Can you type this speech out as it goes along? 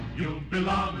you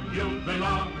belong to the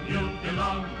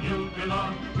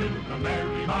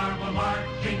Merry Marvel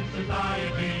Marching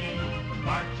Society.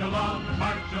 March along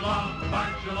to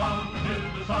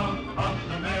the song of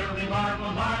the Merry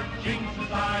Marvel Marching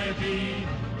Society.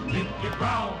 If you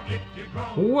growl.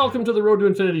 Welcome to the Road to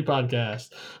Infinity podcast.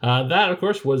 That, of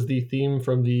course, was the theme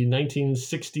from the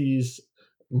 1960s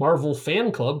Marvel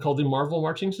fan club called the Marvel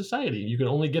Marching Society. You can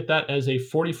only get that as a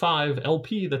 45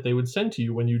 LP that they would send to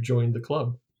you when you joined the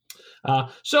club.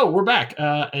 So we're back,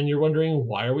 and you're wondering,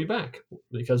 why are we back?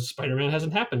 Because Spider-Man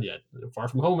hasn't happened yet. Far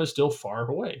From Home is still far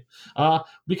away.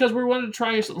 Because we wanted to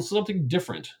try something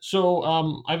different. So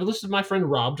I've enlisted my friend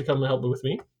Rob to come and help with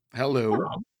me. Hello. Hi,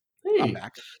 Rob. Hey. I'm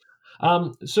back.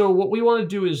 So what we want to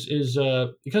do is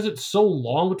because it's so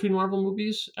long between Marvel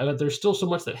movies, that there's still so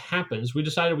much that happens, we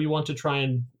decided we want to try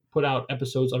and put out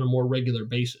episodes on a more regular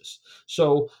basis.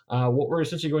 So what we're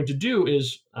essentially going to do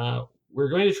is we're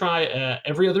going to try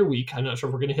every other week. I'm not sure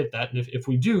if we're going to hit that, and if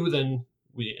we do, then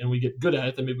we get good at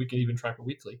it, then maybe we can even track it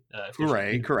weekly.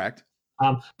 Right, correct.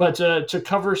 But to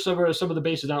cover some of the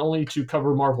bases, not only to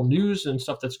cover Marvel news and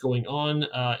stuff that's going on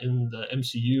in the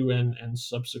MCU and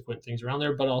subsequent things around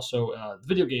there, but also the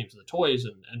video games and the toys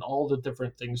and all the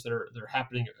different things that are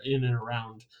happening in and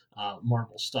around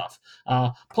Marvel stuff.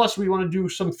 Plus, we want to do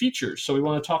some features. So we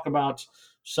want to talk about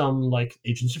some like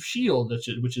Agents of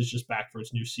S.H.I.E.L.D., which is just back for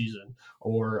its new season,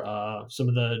 or some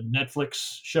of the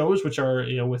Netflix shows, which are,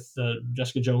 with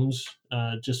Jessica Jones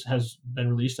just has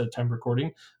been released at time of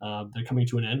recording. They're coming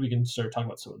to an end. We can start talking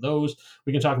about some of those.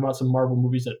 We can talk about some Marvel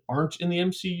movies that aren't in the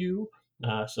MCU,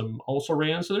 some also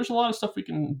ran. So there's a lot of stuff we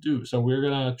can do. So we're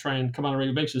going to try and come on a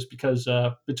regular basis because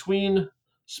between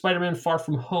Spider-Man Far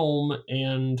From Home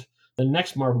and the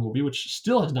next Marvel movie, which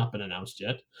still has not been announced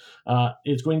yet,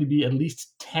 is going to be at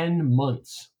least 10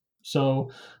 months.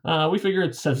 So we figure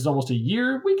since it's almost a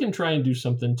year, we can try and do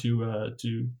something to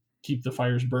keep the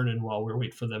fires burning while we're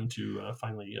waiting for them to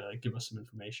finally give us some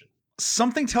information.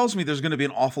 Something tells me there's going to be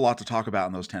an awful lot to talk about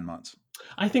in those 10 months.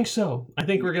 I think so. I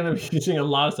think we're going to be seeing a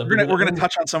lot of stuff. We're going to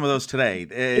touch on some of those today.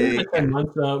 10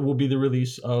 months will be the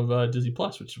release of Disney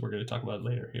Plus, which we're going to talk about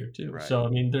later here too. Right. So, I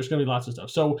mean, there's going to be lots of stuff.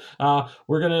 So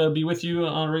we're going to be with you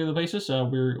on a regular basis.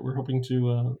 We're hoping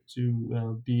to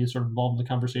be sort of involved in the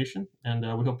conversation, and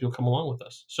we hope you'll come along with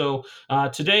us. So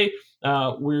today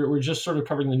we're just sort of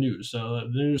covering the news. So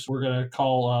the news we're going to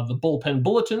call the Bullpen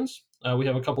Bulletins. We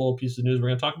have a couple of pieces of news we're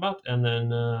going to talk about, and then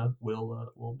we'll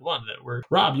move on to that.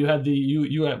 Rob, you had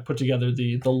you had put together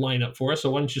the lineup for us. So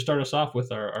why don't you start us off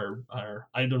with our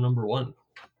item number one?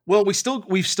 Well, we've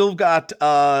still got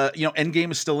Endgame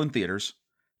is still in theaters,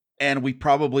 and we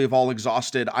probably have all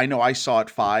exhausted. I know I saw it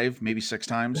 5, maybe 6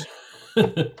 times.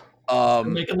 Making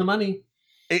the money.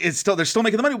 They're still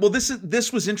making the money. Well,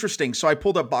 this was interesting. So I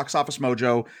pulled up Box Office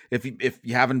Mojo. If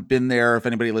you haven't been there, if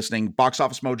anybody listening,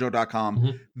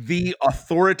 boxofficemojo.com, the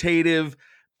authoritative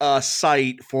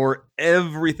site for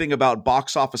everything about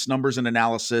box office numbers and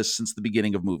analysis since the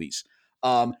beginning of movies.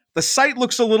 The site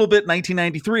looks a little bit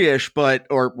 1993-ish,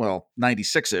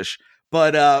 96-ish,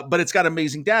 but it's got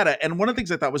amazing data. And one of the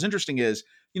things I thought was interesting is,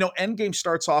 Endgame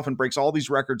starts off and breaks all these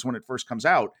records when it first comes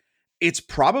out. It's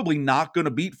probably not going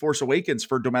to beat Force Awakens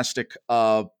for domestic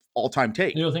all-time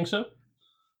take. You don't think so?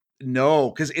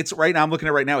 No, because it's right now. I'm looking at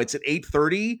it right now. It's at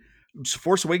 830.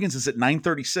 Force Awakens is at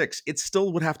 936. It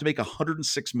still would have to make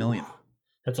 106 million.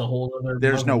 That's a whole other.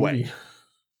 There's no way.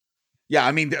 Yeah,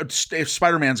 I mean, if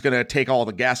Spider-Man's going to take all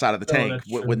the gas out of the tank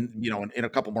in a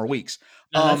couple more weeks.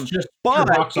 That's just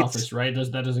box office, right?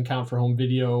 That doesn't count for home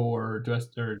video or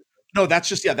No, that's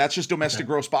just domestic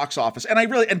gross box office.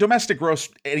 And domestic gross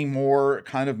anymore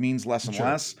kind of means less and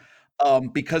less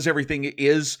because everything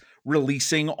is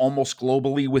releasing almost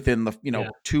globally within the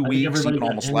 2 weeks, even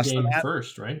almost less than that.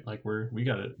 First, right? Like we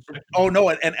got it. Oh no,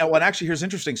 and actually here's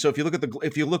interesting. So if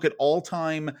you look at all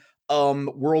time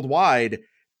worldwide,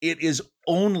 it is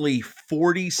only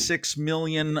 46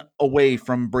 million away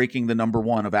from breaking the number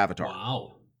 1 of Avatar.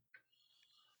 Wow.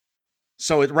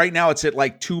 So right now it's at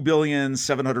like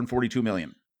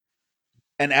 2,742,000,000,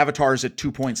 and Avatar is at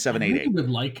 2.788. I really would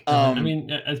like. I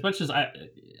mean, as much as I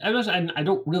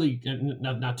don't really,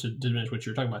 not to diminish what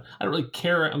you're talking about. I don't really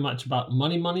care much about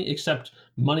money, except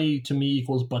money to me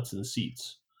equals butts in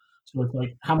seats. So it's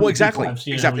like how many people I've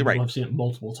seen. Exactly right. I've seen it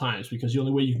multiple times because the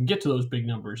only way you can get to those big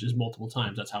numbers is multiple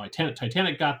times. That's how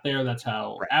Titanic got there. That's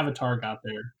how Avatar got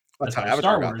there. That's how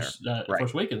Star Wars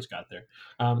Force Awakens got there.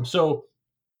 So.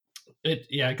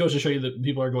 It goes to show you that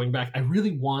people are going back. I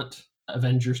really want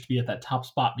Avengers to be at that top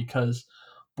spot because,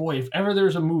 boy, if ever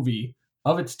there's a movie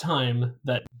of its time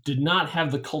that did not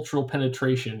have the cultural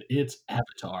penetration, it's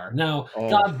Avatar. Now, Oh,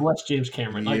 God bless James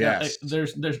Cameron. Like, yes.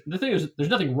 there's the thing is, there's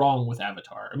nothing wrong with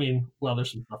Avatar. I mean, well,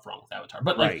 there's some stuff wrong with Avatar,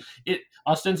 but like Right. it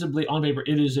ostensibly on paper,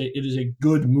 it is a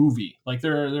good movie. Like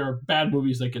there are bad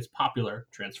movies that gets popular,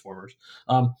 Transformers,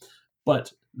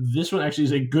 but this one actually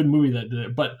is a good movie that did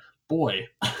it. But boy,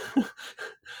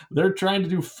 they're trying to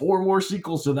do 4 more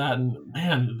sequels to that, and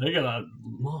man, they got a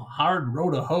hard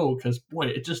road to hoe because boy,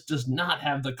 it just does not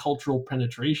have the cultural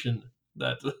penetration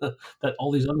that that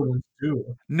all these other ones do.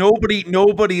 Nobody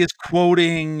is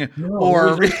quoting No, or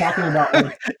nobody's talking about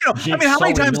like Jake I mean, how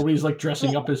many Sully. times? Nobody's like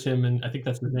dressing up as him, and I think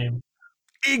that's his name.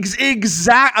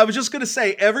 Exact. I was just gonna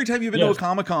say, every time you've been to a Yes.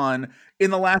 Comic-Con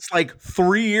in the last like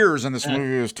 3 years, and this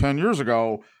movie is 10 years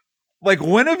ago. Like,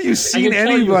 when have you I seen can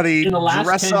tell you, anybody in the last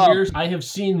dress 10 up? years, I have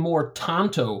seen more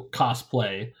Tonto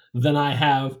cosplay than I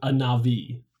have a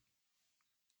Na'vi.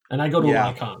 And I go to a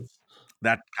lot of cons.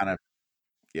 That kind of,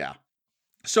 yeah.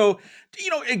 So,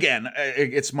 again,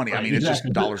 it's money. I Right, mean, it's just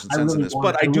exactly. dollars and I cents in really this. want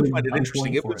But it. I do really- find it I'm interesting.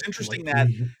 going It for was it. interesting Like, that,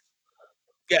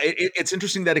 yeah, it's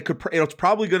interesting that it's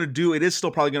probably going to do, it is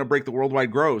still probably going to break the worldwide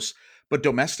gross. But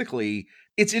domestically,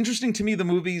 it's interesting to me, the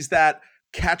movies that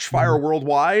catch fire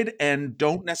worldwide and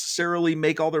don't necessarily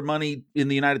make all their money in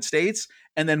the United States,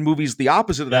 and then movies the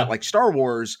opposite of that, Yeah. like Star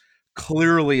Wars,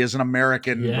 clearly is an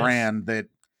American Yes. brand that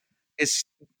is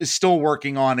still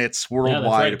working on its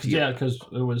worldwide appeal. Yeah, because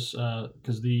it was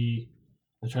because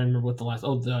I'm trying to remember what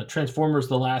the Transformers: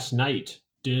 The Last Night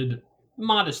did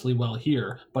modestly well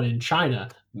here, but in China,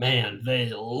 man,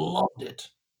 they loved it.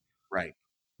 Right.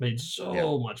 Made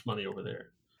so much money over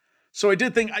there. So I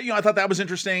did think, I thought that was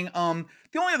interesting.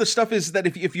 The only other stuff is that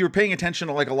if you're paying attention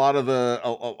to like a lot of the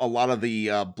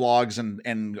blogs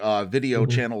and video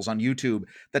channels on YouTube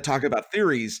that talk about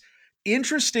theories,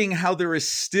 interesting how there is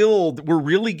still, we're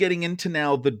really getting into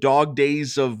now the dog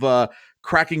days of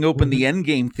cracking open the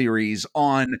Endgame theories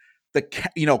on the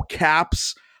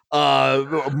Cap's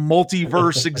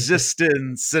multiverse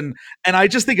existence, and I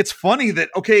just think it's funny that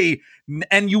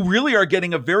and you really are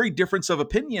getting a very difference of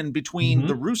opinion between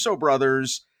the Russo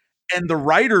brothers and the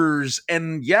writers,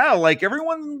 and like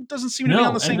everyone doesn't seem to be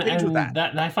on the same page with that.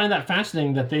 And I find that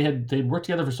fascinating that they worked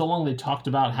together for so long. They talked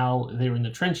about how they were in the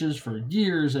trenches for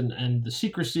years and the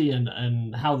secrecy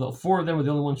and how the 4 of them were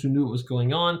the only ones who knew what was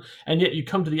going on. And yet you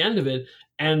come to the end of it,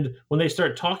 and when they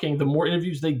start talking, the more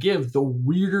interviews they give, the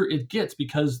weirder it gets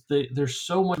because there's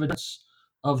so much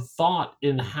of thought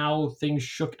in how things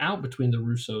shook out between the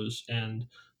Russos and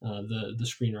the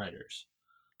screenwriters.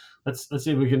 Let's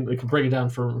see if we can break it down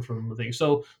from the thing.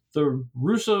 So the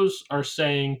Russos are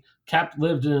saying Cap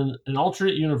lived in an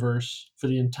alternate universe for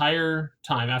the entire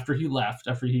time after he left,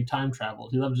 after he time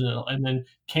traveled. He lived in it and then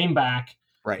came back,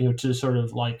 right, to sort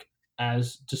of like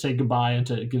as to say goodbye and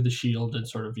to give the shield and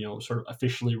sort of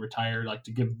officially retire, like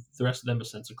to give the rest of them a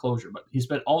sense of closure. But he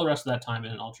spent all the rest of that time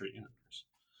in an alternate universe.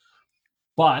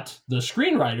 But the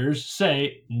screenwriters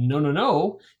say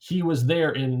no, he was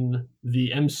there in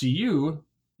the MCU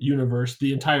universe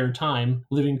the entire time,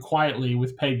 living quietly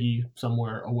with Peggy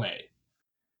somewhere away.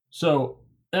 So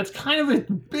that's kind of a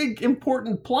big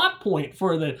important plot point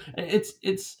for the.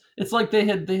 It's like they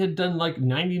had done like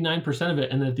 99% of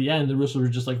it, and at the end the Russos were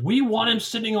just like, we want him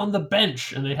sitting on the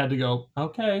bench, and they had to go,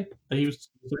 okay, that he was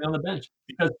sitting on the bench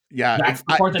because that's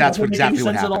the part that doesn't make any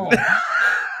sense at all.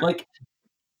 Like.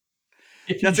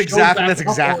 That's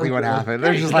exactly what happened.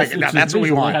 They're just like, that's what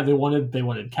we want. They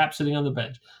wanted Cap sitting on the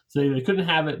bench, so they couldn't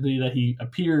have it that he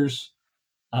appears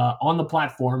on the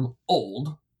platform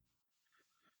old.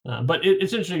 But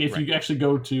it's interesting if you actually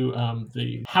go to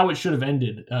the How It Should Have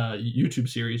Ended YouTube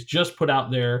series, just put out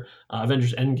their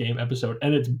Avengers Endgame episode,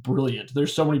 and it's brilliant.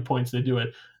 There's so many points they do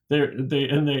it.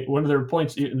 One of their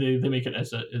points they make it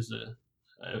as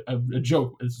a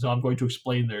joke. So I'm going to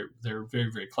explain their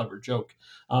very, very clever joke.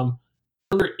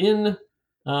 In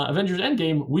Avengers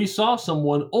Endgame, we saw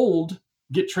someone old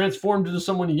get transformed into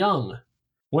someone young.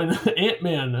 When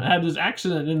Ant-Man had his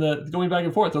accident in the going back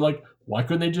and forth, they're like, why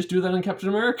couldn't they just do that in Captain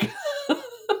America?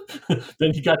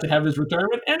 Then he got to have his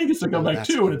retirement, and he gets to come back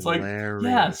too. And it's like,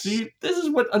 yeah, see, this is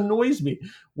what annoys me.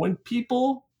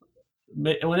 Whenever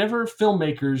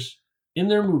filmmakers in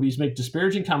their movies make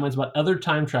disparaging comments about other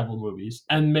time travel movies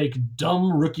and make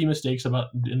dumb rookie mistakes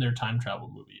in their time travel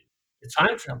movie. It's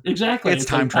time travel. Exactly. It's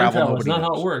time travel. It's not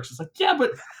how it works. It's like, yeah,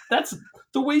 but that's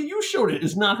the way you showed it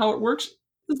is not how it works.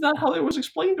 It's not how it was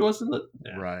explained to us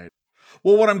Right.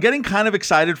 Well, what I'm getting kind of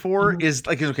excited for is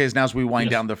like, okay, now as we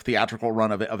wind down the theatrical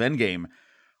run of Endgame,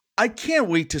 I can't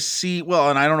wait to see,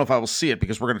 well, and I don't know if I will see it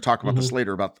because we're going to talk about this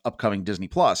later about upcoming Disney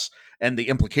Plus and the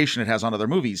implication it has on other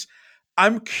movies.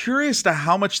 I'm curious to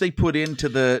how much they put into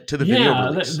the video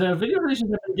release. The video releases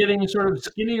have been getting sort of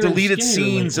skinnier, deleted and skinnier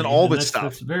scenes lately, and all this that's, stuff.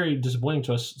 That's very disappointing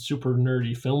to us super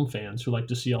nerdy film fans who like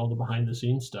to see all the behind the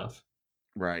scenes stuff.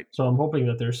 Right. So I'm hoping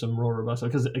that there's some more robust,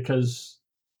 because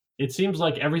it seems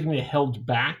like everything they held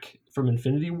back from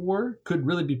Infinity War could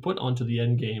really be put onto the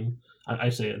end game. I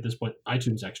say at this point,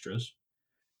 iTunes extras.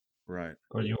 Right.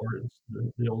 Or the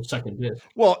old second disc.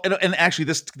 Well, and actually,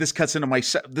 this cuts into my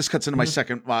my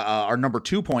second our number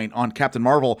 2 point on Captain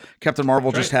Marvel. Captain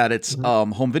Marvel just had its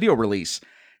home video release,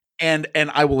 and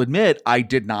I will admit I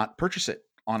did not purchase it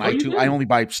on iTunes. I only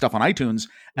buy stuff on iTunes,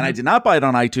 and I did not buy it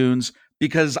on iTunes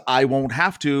because I won't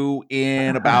have to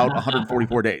in about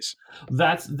 144 days.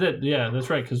 That's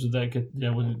right. Because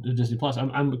when Disney Plus,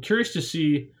 I'm curious to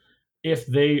see if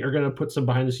they are going to put some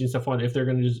behind the scenes stuff on, if they're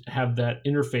going to just have that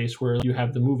interface where you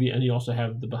have the movie and you also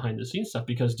have the behind the scenes stuff,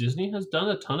 because Disney has done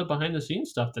a ton of behind the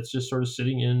scenes stuff that's just sort of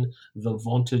sitting in the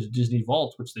vaunted Disney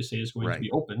Vault, which they say is going to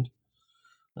be opened.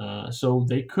 So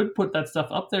they could put that stuff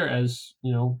up there as,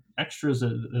 extras,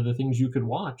 the things you could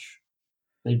watch.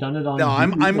 They've done it on. No,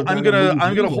 I'm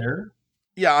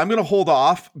gonna hold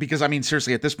off because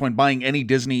seriously, at this point, buying any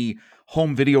Disney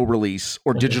home video release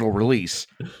or digital release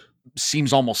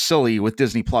seems almost silly with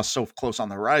Disney Plus so close on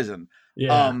the horizon.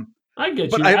 Yeah, I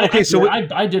get you.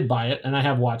 But I did buy it and I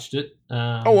have watched it.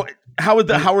 How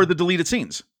are the deleted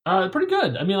scenes? Pretty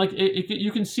good.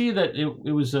 You can see that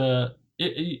it was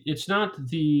it's not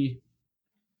the.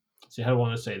 Let's see, how do I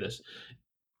want to say this?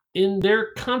 In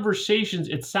their conversations,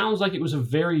 it sounds like it was a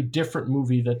very different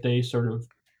movie that they sort of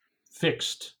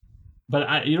fixed.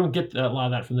 But you don't get a lot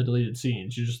of that from the deleted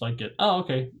scenes. You just get, oh,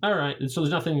 okay, all right. And so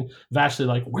there's nothing vastly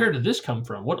like, where did this come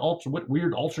from? What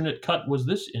weird alternate cut was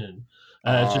this in?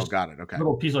 It's just got it. Okay, a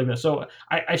little piece like that. So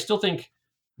I still think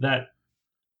that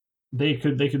they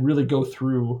could really go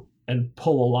through and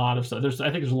pull a lot of stuff.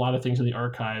 I think there's a lot of things in the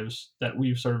archives that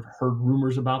we've sort of heard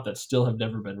rumors about that still have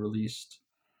never been released.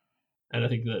 And I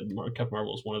think that Captain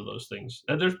Marvel is one of those things.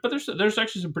 There's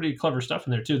actually some pretty clever stuff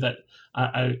in there too that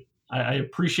I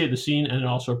appreciate the scene, and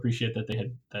also appreciate that they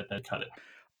had that cut it.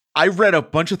 I read a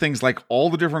bunch of things like all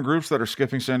the different groups that are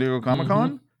skipping San Diego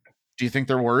Comic-Con. Do you think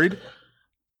they're worried?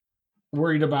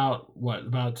 Worried about what?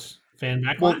 About fan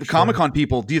backlash? Well, the Comic-Con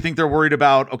people, do you think they're worried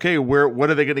about, okay, what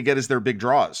are they going to get as their big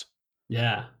draws?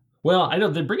 Yeah. Well, I know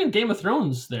they're bringing Game of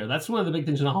Thrones there. That's one of the big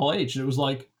things in Hall H. It was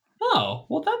like, oh,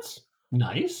 well, that's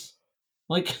nice.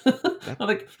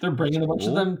 They're bringing a bunch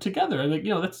of them together.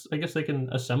 That's, I guess they can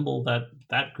assemble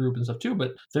that group and stuff too,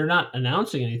 but they're not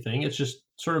announcing anything. It's just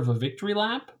sort of a victory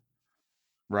lap.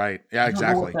 Right. Yeah,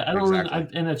 exactly.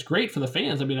 And it's great for the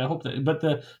fans. I hope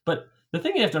that, but the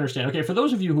thing you have to understand, okay, for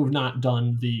those of you who've not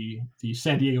done the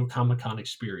San Diego Comic-Con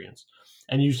experience,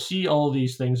 and you see all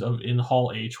these things in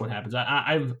Hall H, what happens?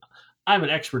 I'm an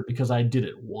expert because I did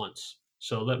it once.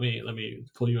 So let me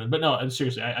pull you in. But no,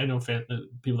 seriously, I know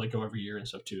people that go every year and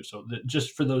stuff too. So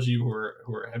just for those of you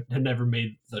who have never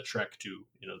made the trek to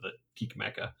the geek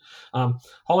mecca,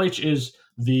 Hall H is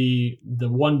the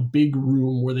one big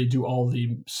room where they do all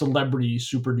the celebrity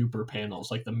super duper panels,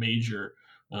 like the major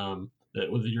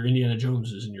with your Indiana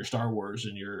Joneses and your Star Wars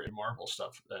and your Marvel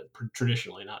stuff.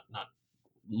 Traditionally, not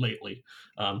lately.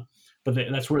 But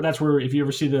that's where if you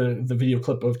ever see the video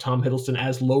clip of Tom Hiddleston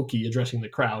as Loki addressing the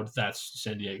crowd, that's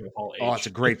San Diego Hall H. Oh, it's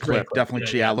a great clip.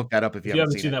 Definitely, look that up if you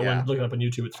haven't seen that it. one. Look it up on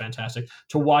YouTube. It's fantastic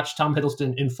to watch Tom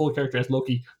Hiddleston in full character as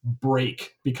Loki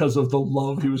break because of the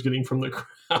love he was getting from the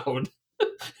crowd.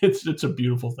 It's a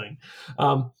beautiful thing.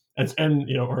 Or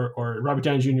Robert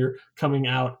Downey Jr. coming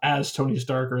out as Tony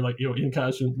Stark, or in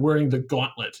costume, wearing the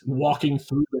gauntlet, walking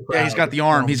through the crowd. Yeah, he's got the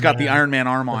arm. He's got the Iron Man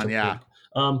arm on. Yeah.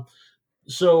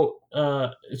 So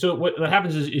what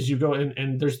happens is you go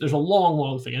and there's a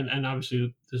long thing, and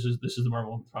obviously this is the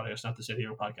Marvel podcast, not the San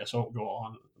Diego podcast, so I won't go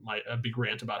on a big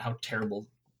rant about how terrible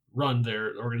run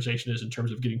their organization is in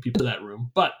terms of getting people to that room.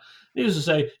 But needless to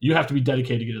say, you have to be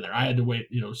dedicated to get in there. I had to wait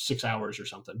 6 hours or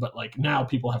something, but now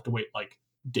people have to wait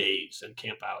days and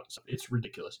camp out. So it's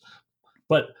ridiculous.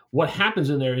 But what happens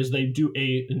in there is they do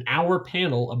an hour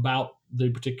panel about the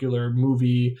particular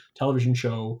movie, television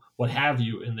show, what have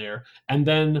you in there. And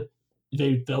then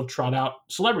they'll trot out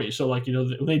celebrities. So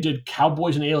when they did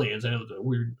Cowboys and Aliens, I know it's a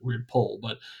weird pull,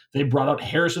 but they brought out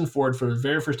Harrison Ford for the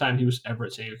very first time he was ever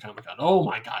at San Diego Comic-Con. Oh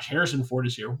my gosh, Harrison Ford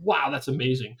is here. Wow, that's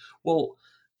amazing. Well,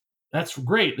 that's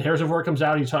great. Harrison Ford comes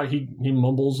out, he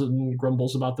mumbles and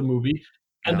grumbles about the movie.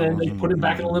 And then they put him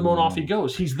back in a limo and off he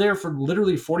goes. He's there for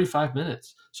literally 45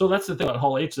 minutes. So that's the thing about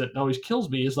Hall H that always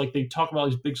kills me is they talk about all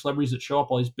these big celebrities that show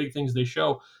up, all these big things they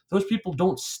show. Those people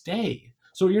don't stay.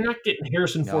 So you're not getting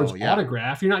Harrison Ford's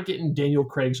autograph. You're not getting Daniel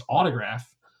Craig's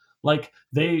autograph. like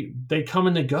they come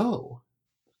and they go.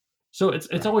 So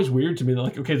it's always weird to me.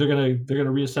 Like, okay, they're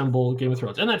gonna reassemble Game of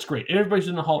Thrones, and that's great. Everybody's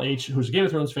in the Hall H who's a Game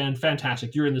of Thrones fan.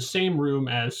 Fantastic. You're in the same room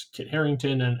as Kit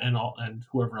Harington and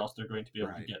whoever else they're going to be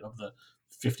able to get of the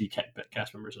 50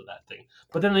 cast members of that thing.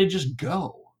 But then they just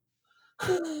go.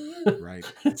 Right.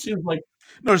 It seems like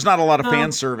there's not a lot of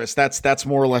fan service. That's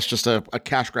more or less just a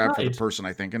cash grab for the Right. person,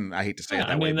 I think. And I hate to say it that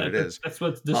I mean, way, but it is. that's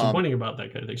what's disappointing about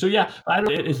that kind of thing. So yeah, I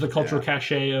don't. Is the cultural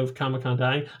cachet of Comic-Con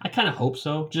dying? I kind of hope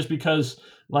so, just because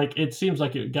like it seems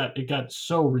like it got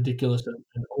so ridiculous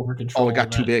and over control. Oh, it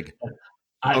got too big.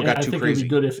 I got too think crazy. it'd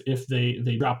be good if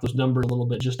they drop those numbers a little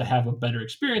bit just to have a better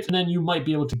experience, and then you might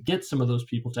be able to get some of those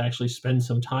people to actually spend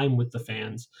some time with the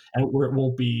fans, and where it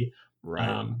won't be Right.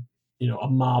 a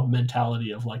mob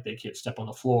mentality of like they can't step on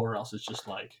the floor, or else it's just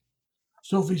like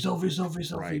Sophie.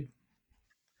 Right.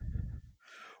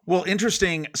 Well,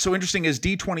 interesting. So interesting is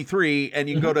D23, and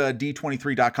you can go to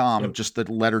d23.com, just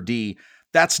the letter D.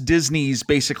 That's Disney's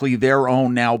basically their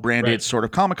own now branded sort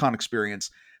of Comic-Con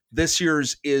experience. This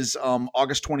year's is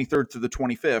August 23rd through the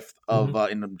 25th of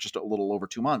in just a little over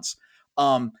 2 months.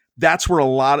 That's where a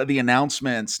lot of the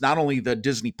announcements, not only the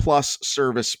Disney Plus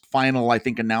service final, I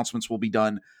think announcements will be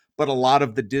done, but a lot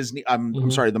of the Disney,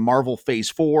 I'm sorry, the Marvel Phase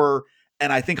 4,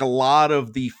 and I think a lot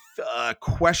of the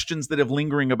questions that have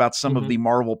lingering about some of the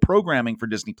Marvel programming for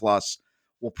Disney Plus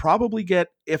will probably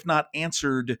get, if not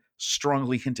answered,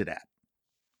 strongly hinted at.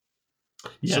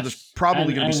 Yes. So there's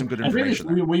probably going to be some good information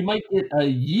there. We might get a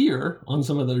year on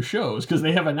some of those shows because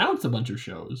they have announced a bunch of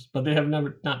shows, but they have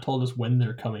not told us when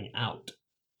they're coming out.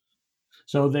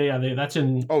 So that's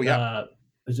in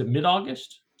is it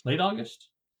mid-August, late August?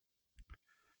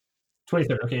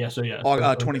 23rd. Okay, yeah. So yeah,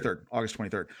 23rd, August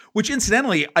 23rd. Which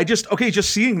incidentally, just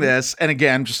seeing this, and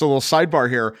again, just a little sidebar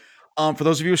here. For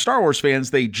those of you who are Star Wars fans,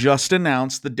 they just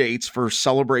announced the dates for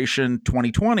Celebration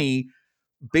 2020.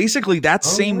 Basically, that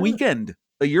same weekend,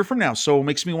 a year from now. So it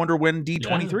makes me wonder when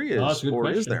D23 is, or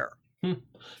question. Is there?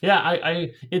 Yeah,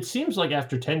 it seems like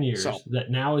after 10 years that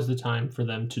now is the time for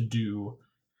them to do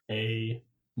a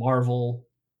Marvel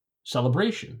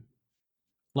Celebration.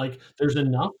 Like, there's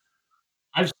enough.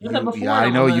 I've said that before. Yeah, I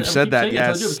know you've said that.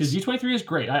 Yes, because D23 is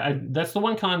great. That's the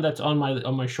one con that's on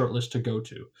my short list to go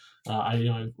to.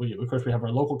 Of course we have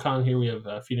our local con here. We have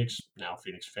Phoenix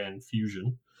Fan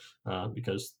Fusion,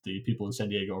 because the people in San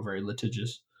Diego are very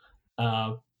litigious.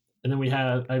 And then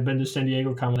I've been to San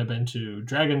Diego Con. I've been to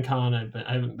Dragon Con.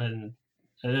 I haven't been,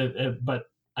 but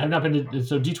I have not been to.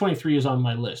 So D23 is on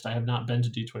my list. I have not been to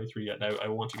D23 yet. I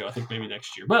want to go. I think maybe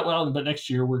next year. But next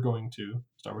year we're going to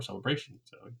Star Wars Celebration.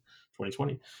 So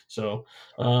 2020. So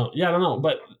I don't know,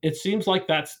 but it seems like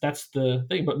that's the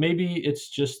thing. But maybe it's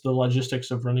just the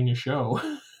logistics of running a show,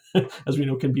 as we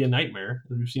know, can be a nightmare.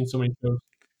 We've seen so many shows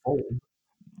fold.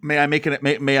 May I make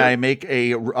I make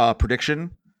a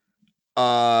prediction?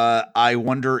 I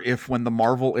wonder if when the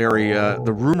Marvel area,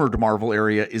 the rumored Marvel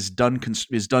area, is done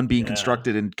being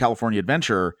constructed in California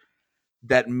Adventure,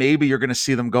 that maybe you're going to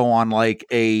see them go on like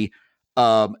a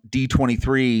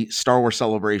D23 Star Wars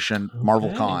Celebration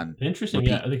Marvel Con. Interesting.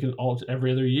 Repeat. Yeah, they can all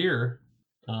every other year.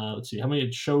 Let's see, how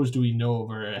many shows do we know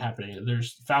of are happening?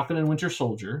 There's Falcon and Winter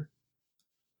Soldier,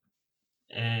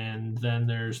 and then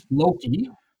there's Loki,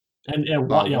 and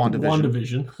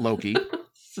WandaVision. Loki.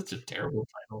 Such a terrible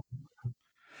title.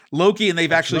 Loki, and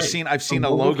they've actually seen. I've seen a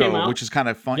logo, which is kind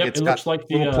of fun. Yep, it looks like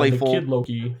the Kid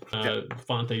Loki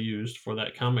font they used for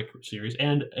that comic series,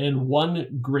 and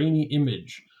one grainy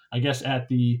image. I guess it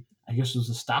was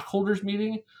the stockholders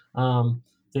meeting.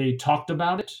 They talked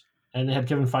about it, and they had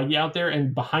Kevin Feige out there,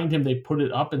 and behind him they put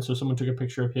it up, and so someone took a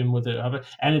picture of him with it,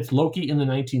 and it's Loki in the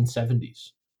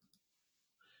 1970s.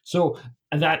 So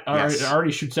that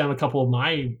already shoots down a couple of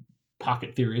my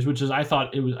pocket theories, which is I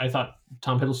thought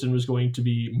Tom Hiddleston was going to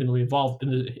be minimally involved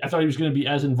I thought he was going to be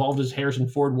as involved as Harrison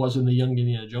Ford was in the Young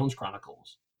Indiana Jones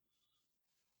Chronicles,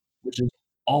 which is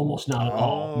almost not at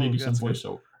all. Maybe some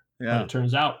voiceover. Yeah. But it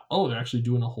turns out, they're actually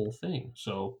doing a whole thing.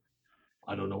 So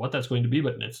I don't know what that's going to be,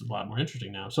 but it's a lot more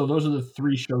interesting now. So those are the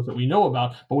 3 shows that we know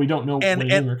about, but we don't know when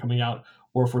they're coming out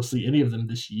or if we'll see any of them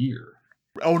this year.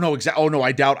 Oh no, exactly. Oh no,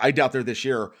 I doubt they're this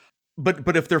year.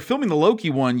 But if they're filming the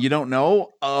Loki one, you don't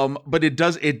know. But it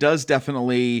does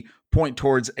definitely point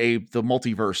towards the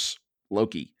multiverse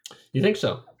Loki. You think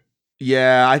so?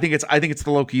 Yeah, I think it's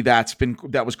the Loki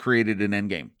that was created in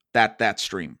Endgame. That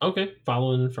stream. Okay,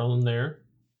 following there.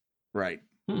 Right.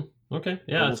 Okay.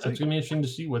 Yeah, it's gonna be interesting to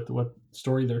see what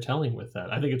story they're telling with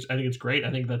that. I think it's great.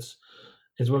 I think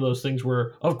it's one of those things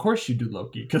where, of course, you do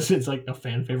Loki because it's like a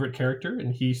fan favorite character,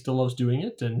 and he still loves doing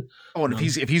it. And and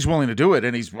if he's willing to do it,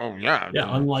 and he's yeah,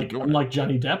 unlike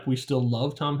Johnny Depp, we still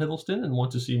love Tom Hiddleston and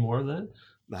want to see more of that.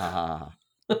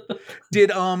 Did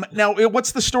now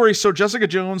what's the story? So Jessica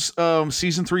Jones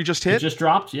season 3 just hit? It just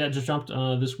dropped. Yeah, it just dropped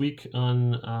this week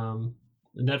on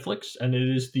Netflix, and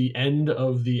it is the end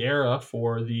of the era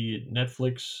for the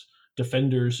Netflix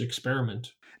Defenders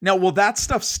experiment. Now, will that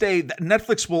stuff stay?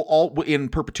 Netflix will all in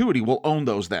perpetuity will own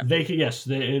those then. They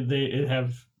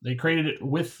created it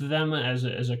with them as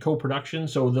a co-production,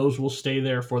 so those will stay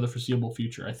there for the foreseeable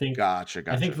future. I think. Gotcha.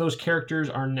 I think those characters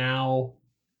are now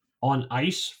on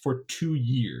ice for 2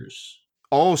 years.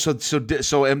 Oh, so the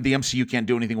MCU can't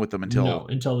do anything with them until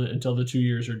the 2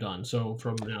 years are done. So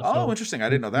from now. Oh, interesting. I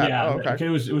didn't know that. Yeah, okay. It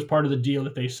was part of the deal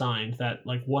that they signed. That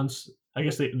like once, I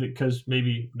guess because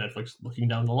maybe Netflix looking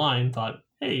down the line thought,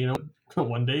 hey,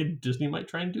 one day Disney might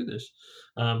try and do this.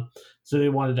 So they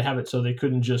wanted to have it so they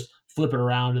couldn't just flip it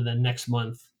around and then next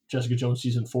month Jessica Jones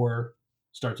season 4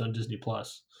 starts on Disney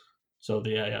Plus. So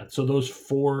so those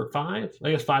 5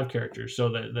 characters. So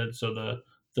the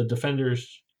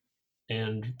Defenders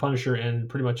and Punisher and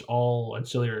pretty much all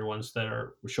ancillary ones that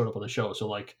showed up on the show. So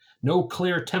like no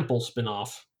Claire Temple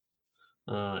spinoff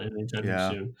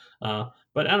anytime soon.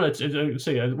 But I don't know.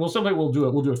 Someday we'll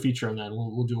do a feature on that. And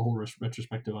we'll do a whole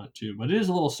retrospective on it too. But it is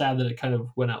a little sad that it kind of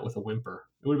went out with a whimper.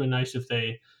 It would have been nice if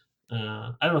they,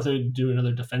 I don't know if they do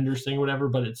another Defenders thing or whatever.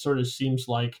 But it sort of seems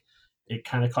like it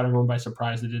kind of caught everyone by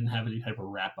surprise. They didn't have any type of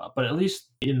wrap up. But at least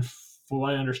from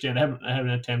what I understand, I haven't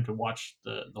had time to watch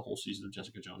the whole season of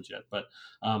Jessica Jones yet. But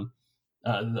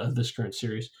this current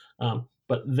series.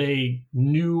 But they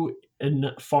knew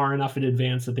far enough in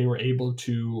advance that they were able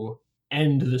to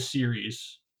end the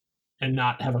series and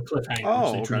not have a cliffhanger,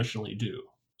 which they traditionally do.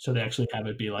 So they actually have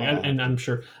it be like, and I'm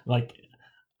sure, like,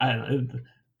 I don't know,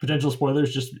 potential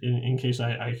spoilers, just in case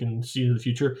I can see in the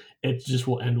future, it just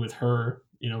will end with her,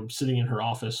 sitting in her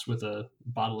office with a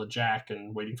bottle of Jack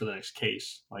and waiting for the next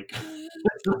case. Like,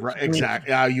 right,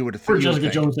 exactly. You would for Jessica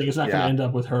Jones thing, it's not going to end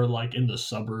up with her like in the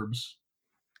suburbs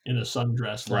in a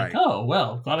sundress, like, oh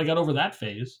well, glad I got over that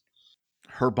phase.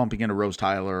 Her bumping into Rose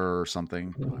Tyler or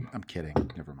something. I'm kidding.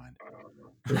 Never mind.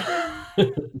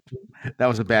 That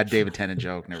was a bad David Tennant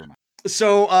joke. Never mind.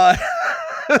 So,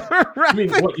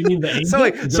 you mean the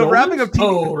angel? So wrapping up.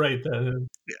 Oh, right.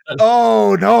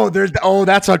 Oh no,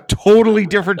 that's a totally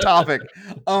different topic.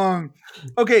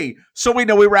 Okay, so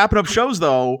we're wrapping up shows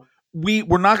though.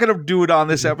 We're not going to do it on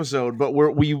this episode, but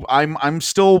I'm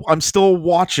still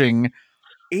watching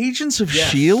Agents of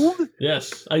S.H.I.E.L.D.?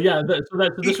 Yes. This is one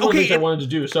of the things I wanted to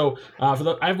do. So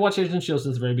I've watched Agents of S.H.I.E.L.D.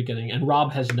 since the very beginning, and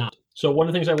Rob has not. So one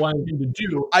of the things I wanted him to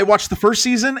do, I watched the first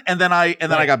season, and then I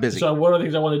got busy. So one of the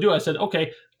things I wanted to do, I said,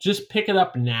 okay, just pick it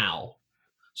up now.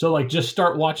 So like just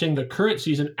start watching the current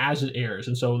season as it airs,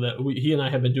 and so that he and I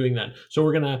have been doing that. So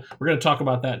we're gonna talk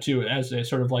about that too, as a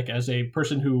sort of like as a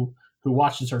person who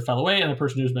watched and sort of fell away, and a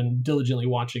person who's been diligently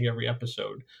watching every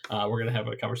episode. We're gonna have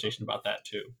a conversation about that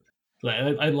too.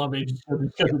 I love Agents.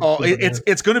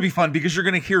 It's going to be fun because you're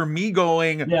going to hear me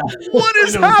going, what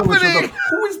is happening?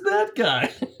 Who is that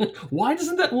guy? Why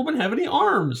doesn't that woman have any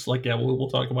arms? Like,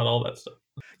 we'll talk about all that stuff.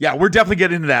 Yeah, we're definitely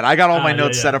getting into that. I got all my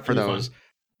notes set up for those. Fun.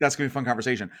 That's going to be a fun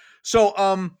conversation. So,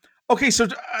 okay, so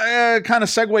kind of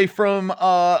segue from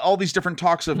all these different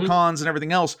talks of cons and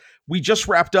everything else. We just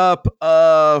wrapped up,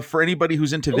 for anybody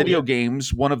who's into video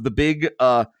games, one of the big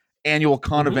annual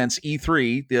con events,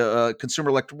 E3, the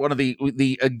one of the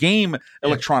game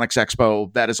electronics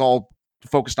expo that is all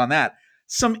focused on that.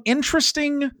 Some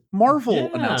interesting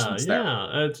Marvel announcements there.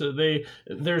 Yeah,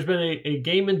 there's been a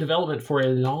game in development for a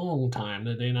long time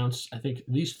that they announced, I think, at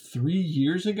least 3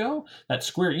 years ago, that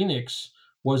Square Enix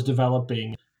was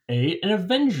developing an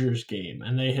Avengers game,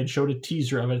 and they had showed a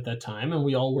teaser of it at that time, and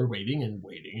we all were waiting, and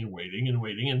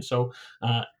so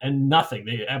and nothing.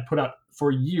 They have put out for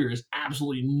years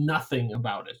absolutely nothing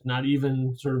about it, not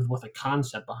even sort of what the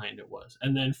concept behind it was.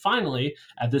 And then finally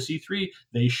at this E3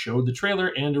 they showed the trailer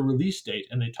and a release date,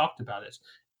 and they talked about it,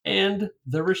 and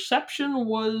the reception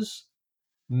was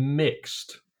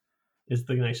mixed, is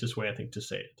the nicest way I think to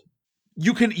say it.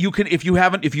 You can if you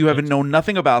haven't known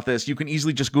nothing about this, you can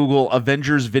easily just Google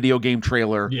Avengers video game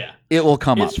trailer. Yeah, it will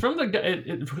come up. It's from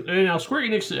now Square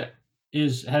Enix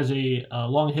has a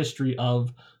long history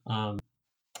of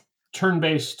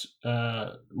turn-based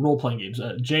role-playing games,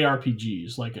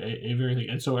 JRPGs, like a very thing.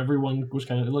 And so everyone was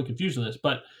kind of a little confused on this.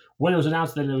 But when it was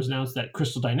announced that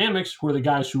Crystal Dynamics, who were the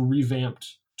guys who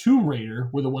revamped Tomb Raider,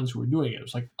 were the ones who were doing it. It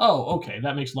was like, oh, okay,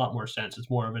 that makes a lot more sense. It's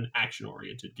more of an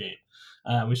action-oriented game.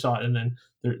 We saw it, and then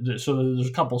there's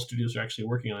a couple studios that are actually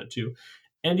working on it too.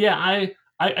 And yeah,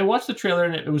 I watched the trailer,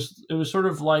 and it was sort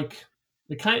of like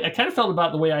I kind of felt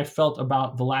about the way I felt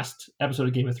about the last episode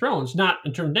of Game of Thrones, not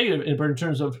in terms of negative, but in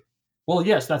terms of, well,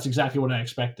 yes, that's exactly what I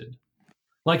expected.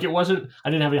 Like, it wasn't, I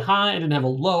didn't have a high, I didn't have a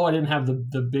low, I didn't have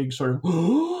the big sort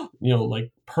of,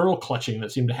 like pearl clutching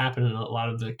that seemed to happen in a lot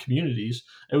of the communities.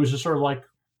 It was just sort of like,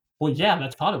 well, yeah,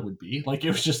 that's thought it would be. Like,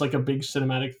 it was just like a big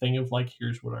cinematic thing of like,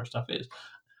 here's what our stuff is.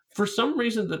 For some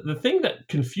reason, the thing that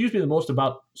confused me the most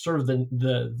about sort of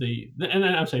the and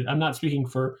I'm saying, I'm not speaking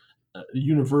for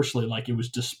universally, like it was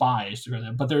despised,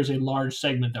 but there's a large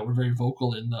segment that were very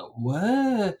vocal in the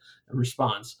what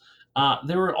response.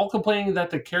 They were all complaining that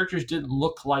the characters didn't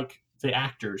look like the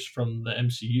actors from the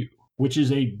MCU, which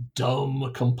is a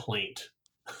dumb complaint.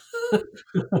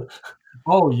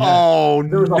 Oh yeah. Oh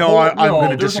no, I'm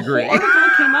going to disagree. There's a whole article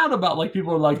that came out about like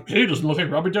people are like, "Hey, it doesn't look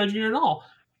like Robert Downey Jr. at all."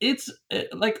 It's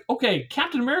like, okay,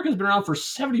 Captain America's been around for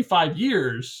 75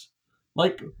 years.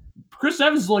 Like, Chris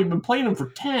Evans has only been playing him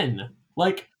for 10.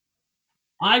 Like,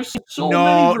 I've seen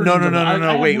many versions of it. I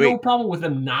have no problem with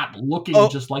them not looking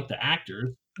just like the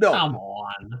actors. No. Come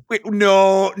on. Wait,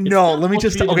 no. Let me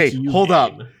just hold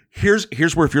up.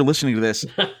 Here's where, if you're listening to this,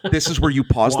 this is where you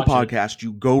pause the podcast.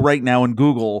 You go right now and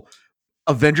Google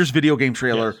Avengers video game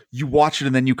trailer. Yes. You watch it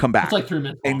and then you come back. It's like 3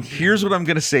 minutes long. And here's what I'm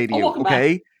going to say to you.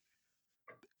 Okay. Back.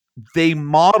 They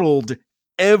modeled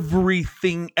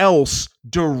everything else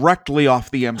directly off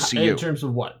the MCU. In terms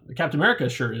of what? Captain America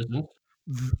sure isn't.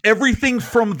 Everything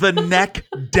from the neck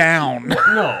down.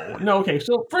 No. Okay.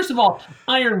 So first of all,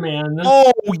 Iron Man.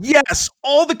 Oh yes,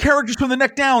 all the characters from the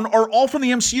neck down are all from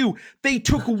the MCU. They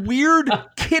took weird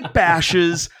kit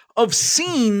bashes of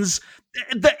scenes.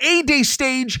 The A-Day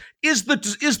stage is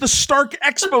the Stark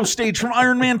Expo stage from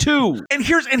Iron Man 2. And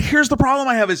here's the problem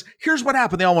I have is, here's what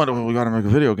happened. They all went, "Oh, we got to make a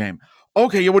video game."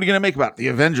 Okay, yeah, what are you going to make about it? The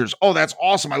Avengers. Oh, that's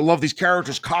awesome. I love these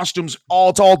characters, costumes,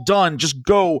 it's all done. Just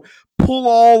go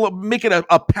make it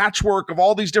a patchwork of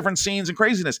all these different scenes and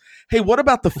craziness. Hey, what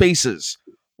about the faces?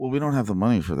 Well, we don't have the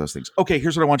money for those things. Okay,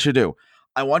 here's what I want you to do.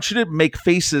 I want you to make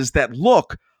faces that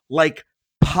look like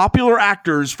popular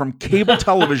actors from cable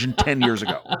television 10 years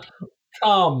ago.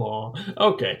 Come on.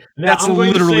 Okay. Now that's I'm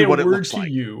going literally to say what a it word looks to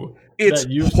like. You it's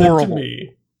that you horrible. said to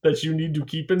me that you need to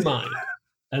keep in mind,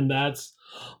 and that's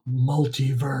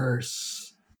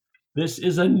multiverse. This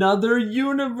is another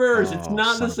universe. It's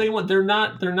not the same one. They're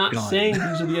not saying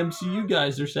these are the MCU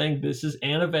guys. They're saying this is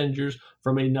an Avengers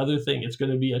from another thing. It's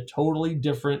going to be a totally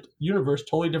different universe,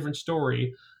 totally different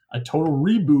story, a total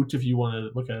reboot, if you want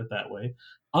to look at it that way,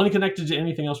 unconnected to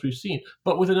anything else we've seen,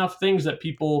 but with enough things that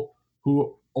people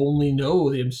who only know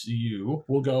the MCU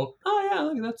will go, "Oh yeah,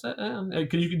 look, that's it."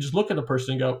 Because you can just look at a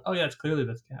person and go, "Oh yeah, it's clearly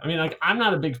that's Cap." I mean, like, I'm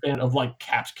not a big fan of like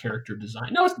Cap's character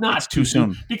design. No, it's not. It's too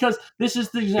soon, because this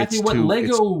is exactly what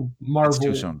Lego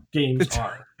Marvel games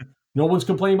are. No one's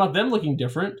complaining about them looking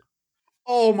different.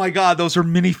 Oh my God, those are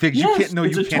minifigs. Yes,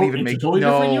 you can't even make. It's a totally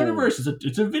different universe.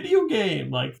 It's a video game.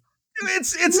 Like,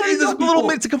 it's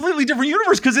a completely different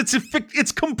universe because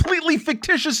it's completely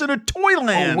fictitious in a toy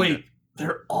land. Oh wait.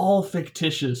 They're all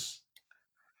fictitious.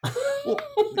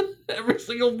 Every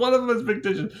single one of them is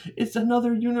fictitious. It's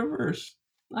another universe.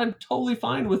 I'm totally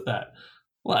fine with that.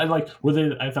 Well,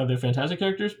 I thought they're fantastic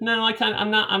characters. No, I'm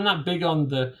not big on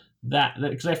that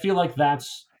because I feel like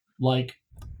that's like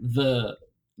the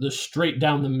straight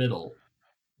down the middle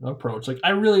approach. Like,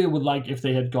 I really would like if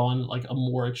they had gone like a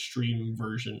more extreme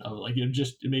version of, like,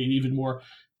 just maybe even more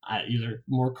either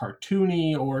more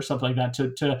cartoony or something like that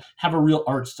to have a real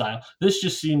art style. This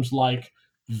just seems like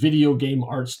video game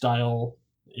art style,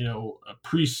 a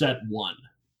preset one.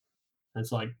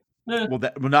 It's like, well,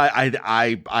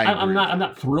 I'm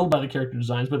not thrilled by the character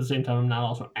designs, but at the same time, I'm not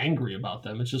also angry about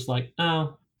them. It's just like,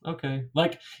 oh, okay.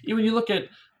 Like, when you look at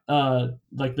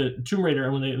like the Tomb Raider,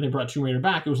 and when they brought Tomb Raider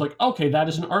back, it was like, okay, that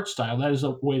is an art style. That is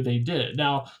a way they did it.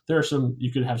 Now,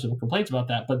 you could have some complaints about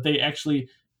that, but they actually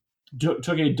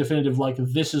took a definitive, like,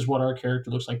 this is what our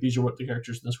character looks like. These are what the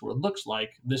characters in this world looks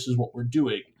like. This is what we're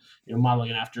doing. Modeling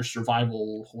it after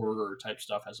survival horror type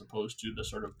stuff as opposed to the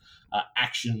sort of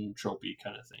action tropey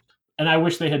kind of thing. And I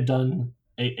wish they had done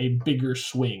a bigger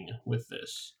swing with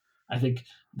this. I think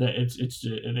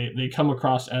that they come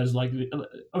across as like,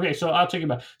 okay, so I'll take it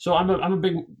back. So I'm a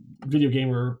big video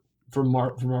gamer from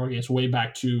Marvel games way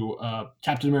back to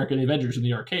Captain America and the Avengers in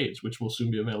the arcades, which will soon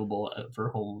be available for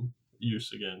home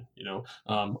use again.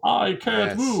 I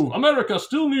can't move. America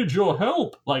still needs your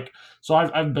help. Like, so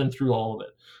I've been through all of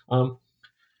it.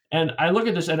 And I look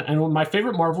at this, and my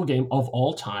favorite Marvel game of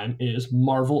all time is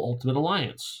Marvel Ultimate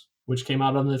Alliance, which came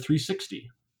out on the 360.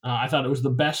 I thought it was the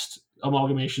best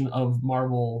amalgamation of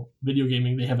Marvel video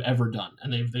gaming they have ever done.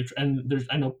 And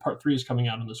I know part 3 is coming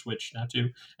out on the Switch now too.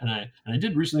 And I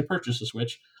did recently purchase a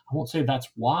Switch. I won't say that's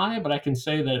why, but I can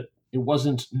say that it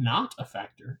wasn't not a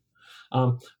factor.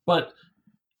 But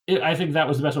I think that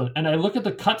was the best one. And I look at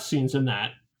the cutscenes in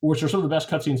that, which are some of the best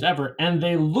cutscenes ever, and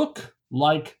they look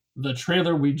like the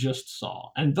trailer we just saw.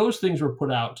 And those things were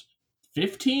put out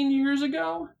 15 years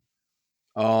ago.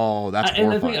 Oh, that's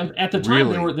horrifying. And I think at the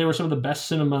time they were some of the best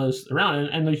cinemas around,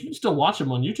 and you can still watch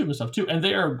them on YouTube and stuff too. And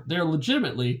they're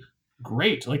legitimately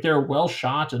great. Like they're well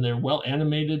shot and they're well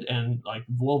animated and like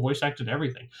well voice acted,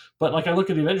 everything. But like I look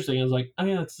at the Avengers thing and I was like, oh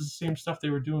yeah, it's the same stuff they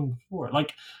were doing before.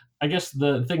 Like I guess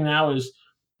the thing now is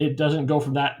it doesn't go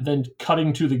from that then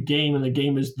cutting to the game, and the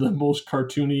game is the most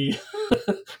cartoony,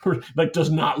 like does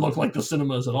not look like the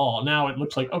cinemas at all. Now it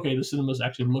looks like, okay, the cinemas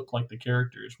actually look like the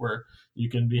characters, where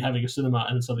you can be having a cinema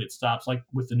and then suddenly it stops, like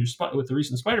with the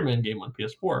recent Spider-Man game on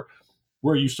PS4,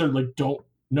 where you sort of like don't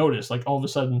notice, like all of a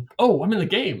sudden, oh, I'm in the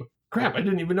game. Crap, I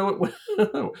didn't even know it was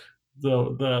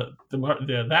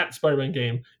that Spider-Man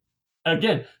game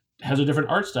again has a different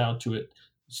art style to it.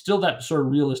 Still that sort of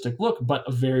realistic look, but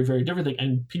a very, very different thing.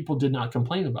 And people did not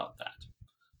complain about that.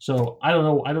 So I don't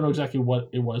know exactly what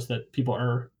it was that people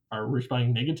are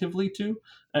responding negatively to.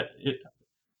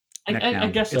 I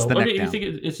guess so. You think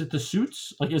is it the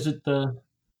suits? Like, is it the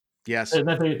yes?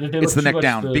 That they it's the neck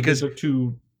down because they're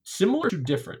too similar, too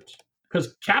different.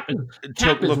 Because Cap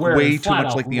is wearing way too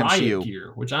much like the MCU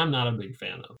gear, which I'm not a big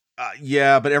fan of.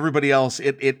 Yeah, but everybody else,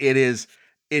 it is.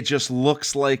 It just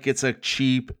looks like it's a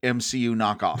cheap MCU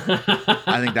knockoff.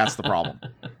 I think that's the problem.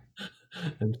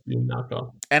 MCU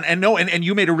knockoff. And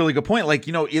you made a really good point. Like,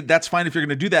 that's fine if you're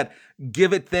going to do that.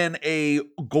 Give it then a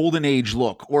golden age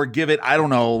look, or give it, I don't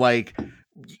know, like,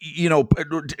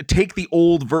 take the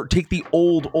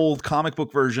old comic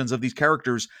book versions of these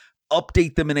characters,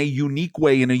 update them in a unique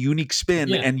way, in a unique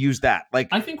spin, and use that. Like,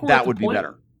 I think that would be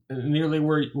better. Nearly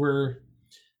where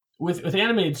with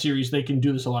animated series, they can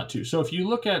do this a lot too. So if you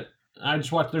look at, I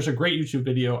just watched, there's a great YouTube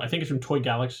video, I think it's from Toy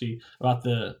Galaxy, about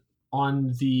the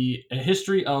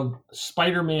history of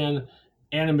Spider-Man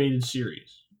animated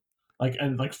series.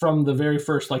 Like from the very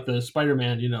first, like the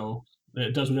Spider-Man,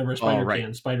 it does whatever a spider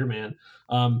can, Spider-Man,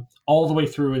 all the way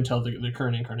through until the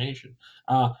current incarnation.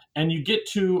 And you get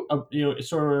to,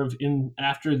 sort of in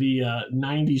after the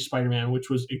 90s Spider-Man, which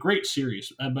was a great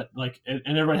series, but and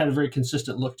everybody had a very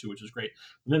consistent look to it, which was great.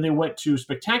 But then they went to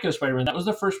Spectacular Spider-Man. That was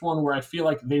the first one where I feel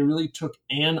like they really took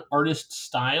an artist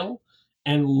style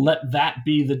and let that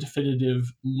be the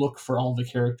definitive look for all the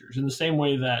characters. In the same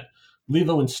way that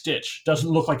Lilo and Stitch doesn't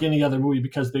look like any other movie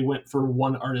because they went for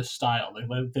one artist style.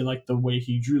 They liked the way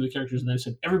he drew the characters, and they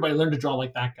said, everybody learn to draw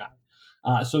like that guy.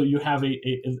 So you have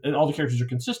and all the characters are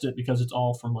consistent because it's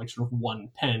all from like sort of one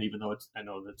pen, even though I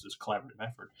know that's this collaborative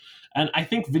effort. And I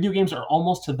think video games are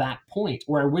almost to that point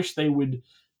where I wish they would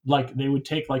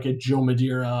take like a Joe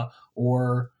Madeira,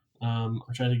 or I'm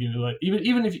trying to give you like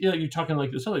even if you're talking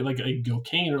like this, like a Gil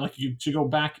Kane, or like you to go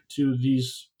back to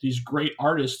these great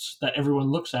artists that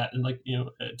everyone looks at, and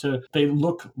they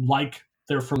look like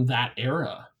they're from that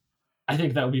era. I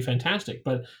think that would be fantastic.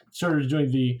 But sort of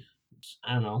doing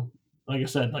I don't know, like I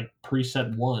said, like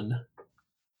preset one,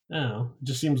 I don't know, it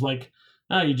just seems like,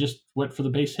 you just went for the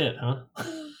base hit, huh?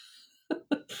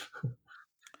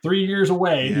 3 years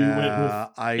away, you went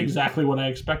with exactly what I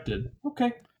expected.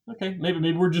 Okay,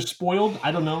 maybe we're just spoiled.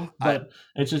 I don't know, but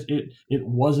it's just it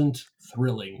wasn't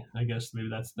thrilling. I guess maybe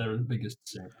that's their biggest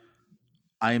sin.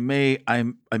 I may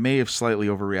have slightly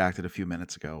overreacted a few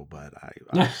minutes ago, but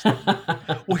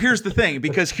well, here's the thing,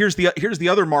 because here's the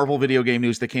other Marvel video game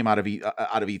news that came out of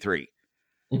E3.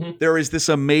 Mm-hmm. There is this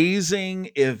amazing,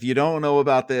 if you don't know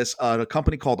about this, a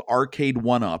company called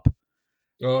Arcade1Up.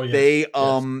 Oh, yes. They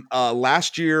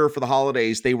last year for the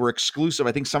holidays, they were exclusive.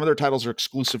 I think some of their titles are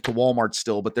exclusive to Walmart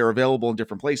still, but they're available in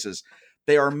different places.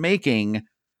 They are making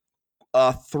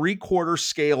 3/4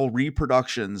 scale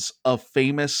reproductions of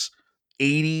famous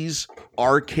 80s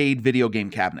arcade video game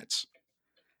cabinets.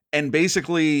 And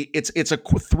basically it's a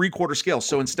 3/4 scale.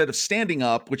 So instead of standing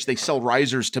up, which they sell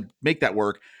risers to make that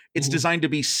work, it's designed to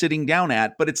be sitting down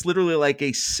at, but it's literally like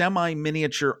a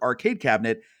semi-miniature arcade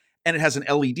cabinet. And it has an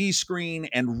LED screen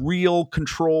and real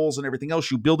controls and everything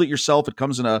else. You build it yourself. It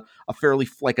comes in a fairly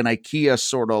like an IKEA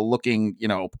sort of looking,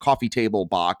 coffee table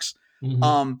box.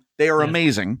 Mm-hmm. They are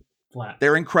amazing. Flat.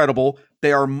 They're incredible.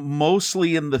 They are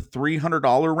mostly in the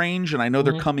 $300 range, and I know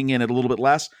they're coming in at a little bit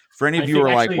less. For any of you who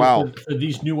are like, wow. For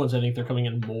these new ones, I think they're coming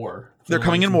in more. They're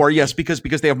coming in more, yes, because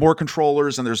they have more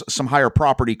controllers and there's some higher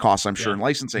property costs, I'm sure, in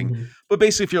licensing. Mm-hmm. But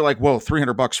basically, if you're like, whoa,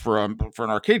 $300 for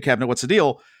an arcade cabinet, what's the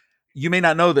deal? you may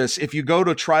not know this. If you go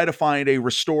to try to find a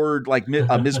restored like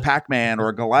a Ms. Pac-Man or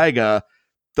a Galaga,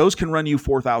 those can run you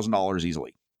 $4,000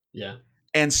 easily. Yeah.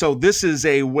 And so this is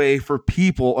a way for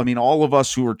people, I mean, all of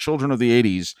us who are children of the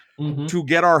 80s, to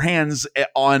get our hands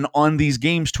on these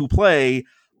games to play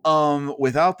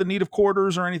without the need of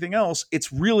quarters or anything else.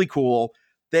 It's really cool.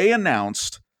 They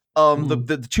announced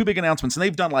the two big announcements, and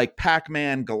they've done like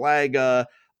Pac-Man, Galaga,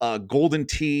 Golden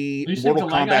Tee, Mortal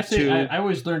Kombat 2. I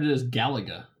always learned it as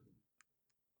Galaga.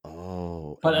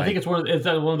 Oh, but I think it's one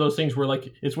of those things where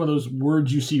like it's one of those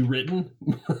words you see written.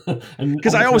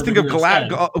 Because I always think of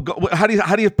Galaga.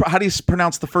 How do you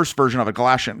pronounce the first version of it?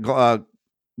 Galatian. Was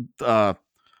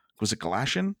it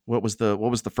Galatian? What was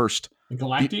the first?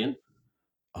 Galactian.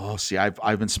 Oh, see, I've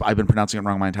been pronouncing it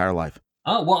wrong my entire life.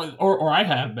 Oh well, or I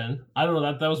have been. I don't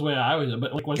know that was the way I always.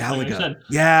 But like I said,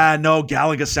 yeah, no,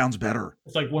 Galaga sounds better.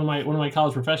 It's like one of my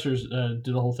college professors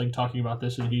did a whole thing talking about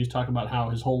this, and he was talking about how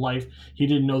his whole life he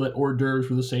didn't know that hors d'oeuvres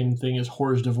were the same thing as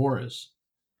hors d'oeuvres.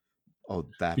 Oh,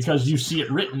 that's because awesome. You see it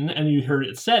written and you heard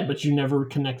it said, but you never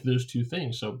connect those two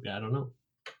things. So yeah, I don't know.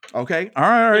 Okay. All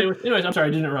right. Anyways, I'm sorry, I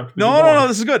didn't interrupt. No,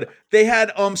 this is good. They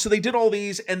had so they did all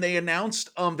these, and they announced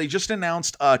they just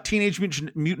announced Teenage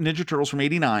Mutant Ninja Turtles from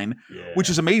 '89, which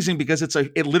is amazing because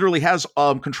it literally has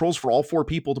controls for all four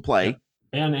people to play,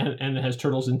 and it has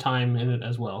Turtles in Time in it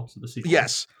as well. So the sequel.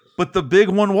 Yes, but the big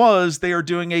one was they are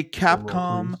doing a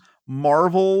Capcom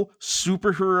Marvel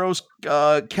superheroes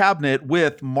cabinet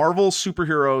with Marvel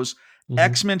superheroes,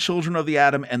 X-Men, Children of the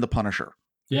Atom, and the Punisher.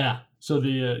 Yeah. So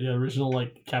the original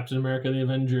like Captain America, the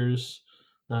Avengers,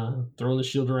 throwing the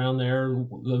shield around there,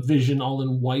 the Vision all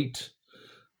in white,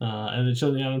 and then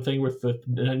showing the other thing with the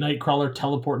Nightcrawler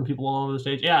teleporting people all over the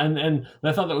stage. Yeah, and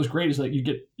I thought that was great. Is like you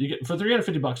get for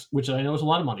 $350, which I know is a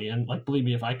lot of money, and like believe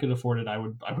me, if I could afford it, I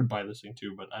would buy this thing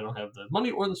too. But I don't have the money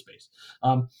or the space.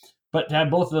 But to have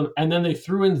both of them, and then they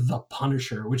threw in the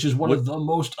Punisher, which is one of the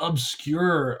most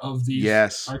obscure of these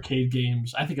arcade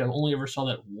games. I think I only ever saw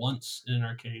that once in an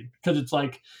arcade because it's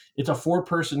a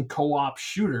 4-person co-op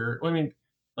shooter. I mean,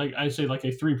 like I say, like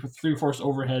a three-force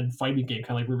overhead fighting game,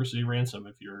 kind of like River City Ransom.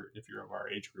 If you're of our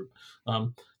age group,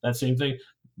 that same thing.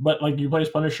 But like you play as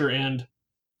Punisher and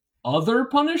other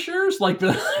Punishers, like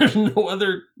there's no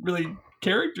other really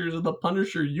characters in the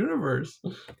Punisher universe,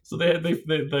 so they had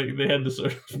to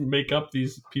sort of make up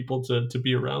these people to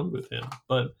be around with him.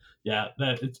 But yeah,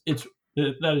 that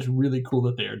is really cool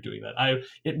that they are doing that.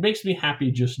 It makes me happy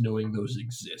just knowing those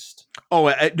exist.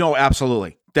 Oh no,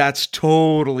 absolutely, that's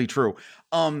totally true.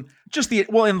 Just the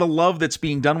love that's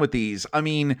being done with these. I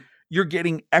mean, you're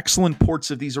getting excellent ports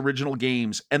of these original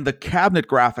games, and the cabinet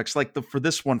graphics, like for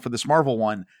this Marvel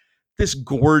one. This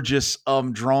gorgeous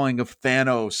drawing of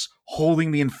Thanos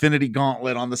holding the Infinity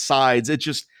Gauntlet on the sides.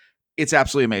 It's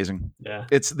absolutely amazing. Yeah.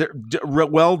 It's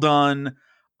well done.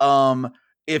 And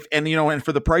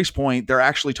for the price point, they're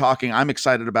actually talking, I'm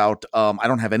excited about, I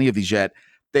don't have any of these yet.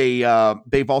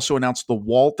 They've also announced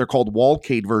they're called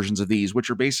Wallcade versions of these, which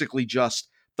are basically just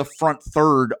the front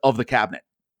third of the cabinet.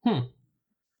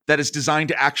 That is designed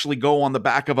to actually go on the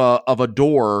back of a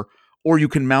door, or you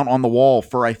can mount on the wall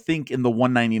for, I think, in the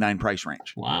 $199 price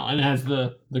range. Wow. And it has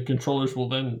the controllers will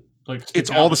then like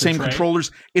it's all the same controllers.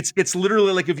 It's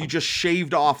literally like if you just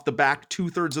shaved off the back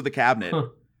 2/3 of the cabinet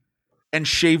and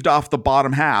shaved off the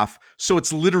bottom half. So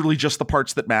it's literally just the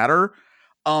parts that matter.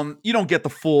 You don't get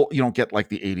like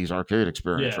the 80s arcade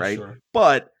experience, right? Sure.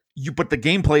 But the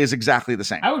gameplay is exactly the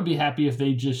same. I would be happy if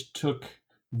they just took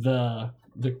the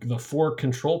 4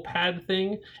 control pad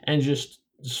thing and just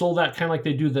sold that kind of like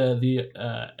they do the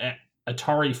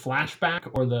Atari Flashback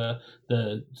or the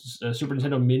Super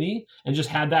Nintendo Mini, and just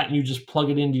had that, and you just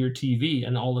plug it into your TV,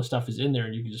 and all the stuff is in there,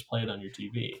 and you can just play it on your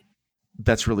TV.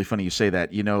 That's really funny you say that.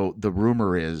 The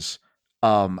rumor is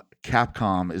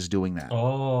Capcom is doing that.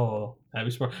 Oh, that'd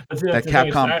be smart. But that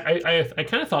Capcom. I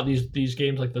kind of thought these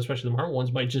games, like especially the Marvel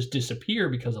ones, might just disappear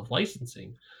because of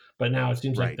licensing. But now it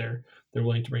seems like they're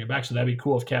willing to bring it back. So that'd be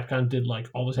cool if Capcom did like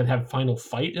all of a sudden have Final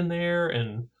Fight in there,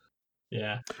 and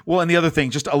yeah. Well, and the other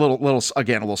thing, just a little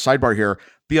sidebar here.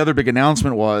 The other big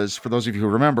announcement was, for those of you who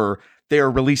remember, they are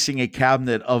releasing a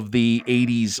cabinet of the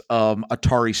 80s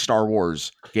Atari Star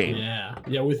Wars game. Yeah,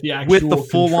 with the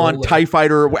full-on TIE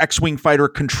Fighter, X-Wing fighter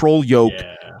control yoke,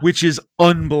 which is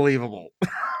unbelievable.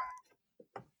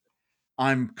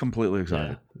 I'm completely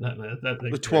excited. Yeah,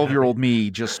 the 12-year-old me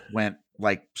just went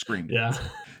like screamed. Yeah.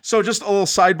 So just a little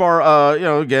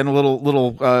sidebar, again, a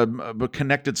little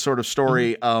connected sort of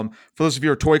story. For those of you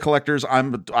who are toy collectors,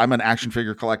 I'm an action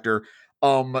figure collector.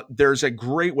 There's a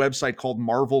great website called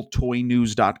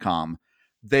MarvelToyNews.com.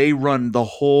 They run the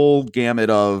whole gamut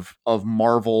of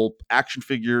Marvel action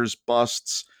figures,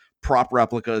 busts, prop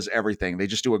replicas, everything. They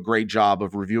just do a great job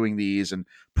of reviewing these and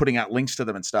putting out links to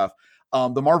them and stuff.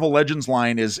 The Marvel Legends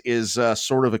line is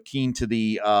sort of akin to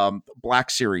the Black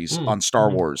Series on Star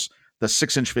Wars, the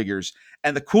 6-inch figures.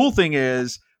 And the cool thing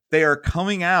is they are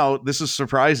coming out. This is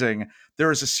surprising.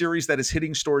 There is a series that is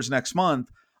hitting stores next month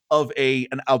of a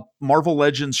Marvel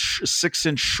Legends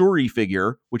 6-inch Shuri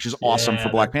figure, which is awesome for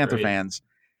Black Panther fans,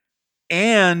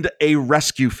 and a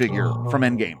rescue figure from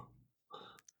Endgame,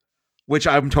 which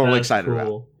I'm totally excited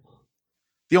about.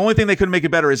 The only thing they couldn't make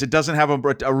it better is it doesn't have a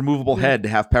removable head to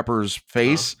have Pepper's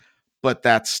face, but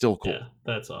that's still cool. Yeah,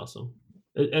 that's awesome.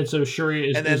 And so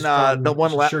Shuri is, and then the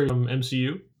one Shuri from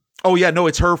MCU. Oh yeah, no,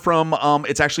 it's her from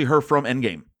it's actually her from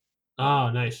Endgame. Oh,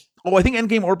 nice. Oh, I think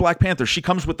Endgame or Black Panther. She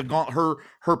comes with the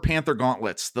her Panther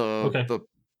gauntlets. Does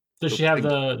she have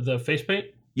the face paint?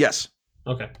 Yes.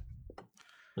 Okay.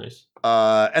 Nice.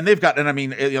 And they've got, and I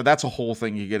mean, that's a whole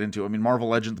thing you get into. I mean, Marvel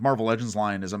Legends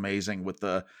line is amazing with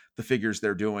the figures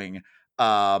they're doing.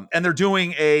 And they're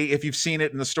doing if you've seen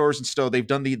it in the stores and stuff, they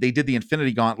did the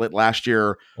Infinity Gauntlet last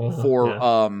year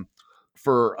for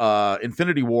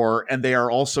Infinity War, and they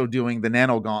are also doing the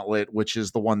Nano Gauntlet, which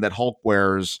is the one that Hulk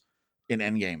wears in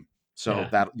Endgame. So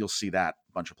that you'll see that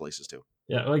a bunch of places too.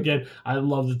 Yeah. Again, I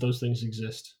love that those things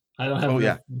exist. I don't have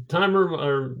enough time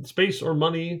or space or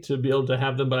money to be able to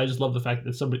have them, but I just love the fact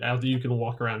that somebody out there you can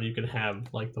walk around and you can have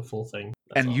like the full thing.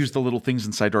 That's awesome. Use the little things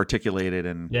inside to articulate it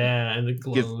and and it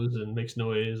glows and makes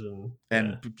noise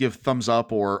and give thumbs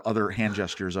up or other hand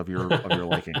gestures of your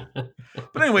liking.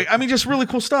 But anyway, I mean, just really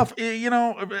cool stuff.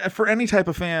 For any type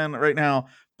of fan right now,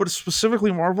 but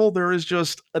specifically Marvel, there is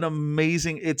just an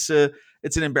amazing. It's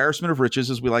an embarrassment of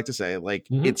riches, as we like to say. Like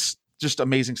it's just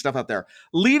amazing stuff out there,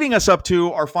 leading us up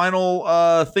to our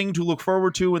final thing to look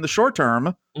forward to in the short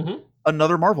term.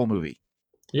 Another Marvel movie.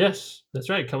 Yes, that's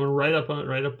right. Coming right up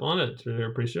on it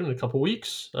pretty soon, in a couple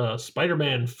weeks.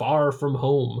 Spider-Man: Far From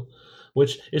Home,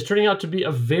 which is turning out to be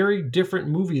a very different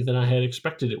movie than I had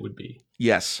expected it would be.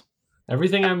 Yes.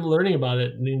 Everything I'm learning about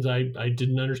it means I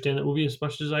didn't understand that movie as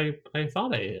much as I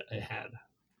thought I had.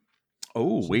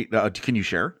 Oh, wait. Can you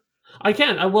share? I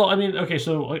can. Okay,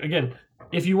 so again,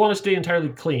 if you want to stay entirely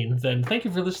clean, then thank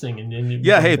you for listening.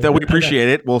 Hey, we appreciate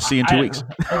it. We'll see you in 2 weeks.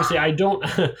 Obviously, I don't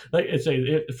like I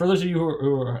say. For those of you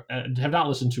who have not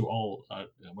listened to all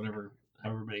however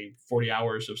many 40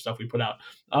 hours of stuff we put out,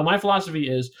 my philosophy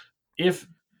is if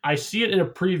I see it in a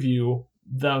preview,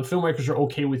 the filmmakers are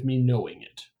okay with me knowing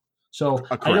it. So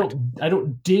I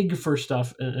don't dig for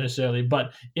stuff necessarily,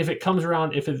 but if it comes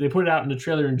around, if they put it out in the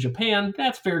trailer in Japan,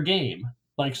 that's fair game.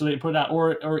 Like, so they put out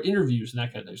or interviews and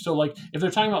that kind of thing. So like if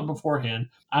they're talking about beforehand,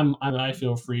 I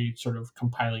feel free sort of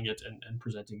compiling it and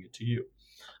presenting it to you.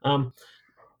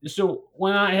 So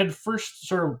when I had first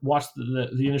sort of watched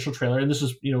the initial trailer, and this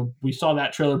is, we saw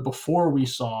that trailer before we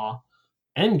saw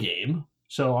Endgame.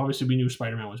 So obviously we knew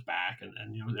Spider-Man was back and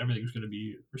everything was going to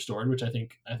be restored, which I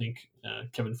think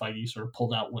Kevin Feige sort of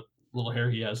pulled out what little hair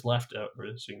he has left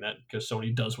seeing that because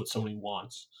Sony does what Sony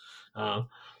wants.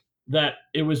 That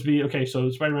it was so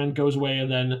Spider-Man goes away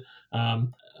and then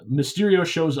Mysterio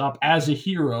shows up as a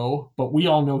hero, but we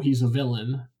all know he's a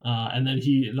villain. And then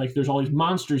there's all these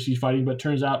monsters he's fighting, but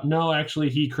turns out, no, actually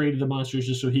he created the monsters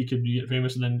just so he could get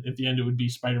famous. And then at the end it would be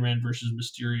Spider-Man versus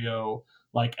Mysterio,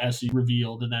 like as he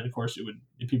revealed. And then of course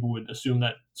people would assume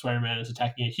that Spider-Man is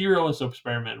attacking a hero. And so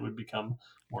Spider-Man would become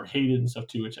more hated and stuff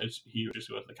too, which he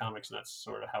just went in the comics. And that's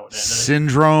sort of how it ended.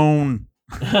 Syndrome.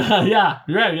 Yeah,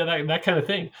 that kind of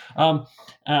thing.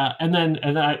 And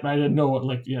then I didn't know what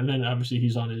and then obviously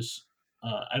he's on his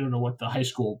I don't know what the high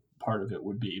school part of it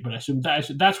would be, but I assume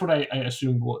that's what I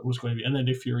assumed what was going to be. And then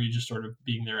Nick Fury just sort of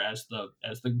being there as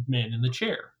the man in the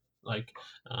chair,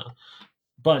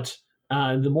 but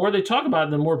the more they talk about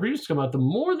it, the more previews come out, the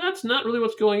more that's not really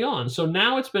what's going on. So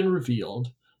now it's been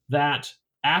revealed that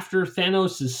after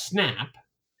Thanos' snap,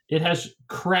 it has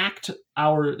cracked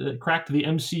the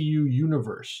MCU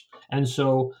universe. And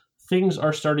so things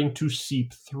are starting to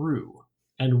seep through.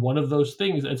 And one of those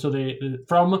things, and so they,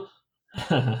 from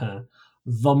the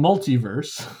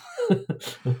multiverse.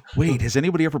 Wait, has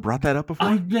anybody ever brought that up before?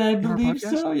 I believe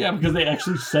so, yeah, because they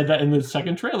actually said that in the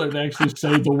second trailer. They actually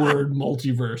say the word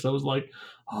multiverse. I was like,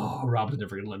 oh, Rob's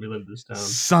never going to let me live this down.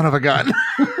 Son of a gun.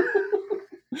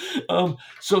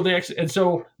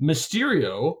 So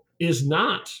Mysterio is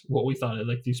not what we thought,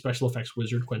 like the special effects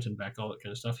wizard, Quentin Beck, all that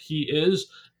kind of stuff. He is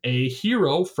a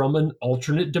hero from an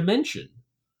alternate dimension.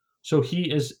 So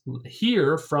he is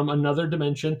here from another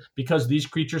dimension because these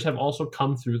creatures have also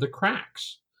come through the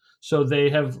cracks. So they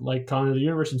have come into the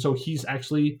universe. And so he's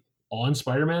actually on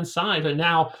Spider-Man's side. And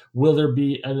now, will there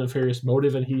be a nefarious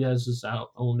motive and he has his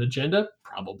own agenda?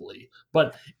 Probably.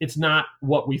 But it's not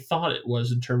what we thought it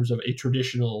was in terms of a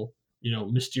traditional,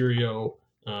 Mysterio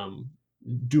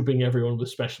duping everyone with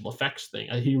special effects thing.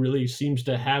 He really seems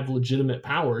to have legitimate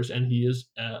powers, and he is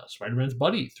Spider-Man's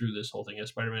buddy through this whole thing. As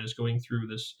Spider-Man is going through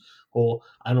this whole,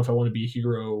 I don't know if I want to be a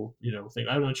hero, thing.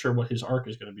 I'm not sure what his arc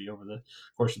is going to be over the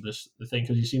course of the thing,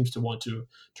 because he seems to want to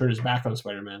turn his back on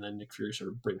Spider-Man, and Nick Fury sort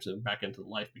of brings him back into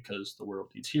life because the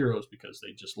world needs heroes, because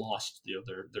they just lost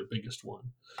their biggest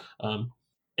one.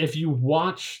 If you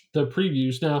watch the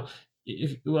previews now,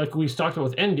 if, like we talked about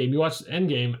with Endgame, you watch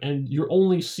Endgame and you're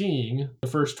only seeing the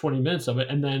first 20 minutes of it,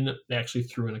 and then they actually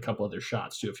threw in a couple other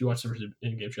shots too. If you watch the first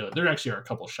Endgame trailer, there actually are a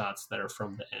couple shots that are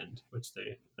from the end, which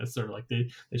that's sort of like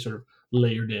they sort of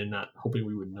layered in, not hoping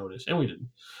we would notice, and we didn't.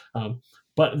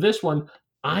 But this one,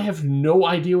 I have no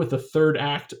idea what the third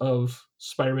act of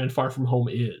Spider-Man Far From Home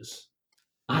is.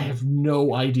 I have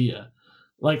no idea.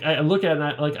 Like, I look at it,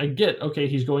 and I get, okay,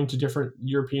 he's going to different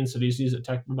European cities, he's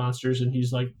attacking monsters, and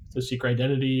he's like the secret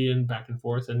identity and back and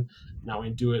forth, and now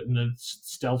we do it in a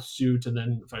stealth suit and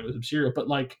then fight with Mysterio. But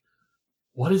like,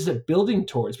 what is it building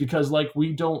towards? Because like,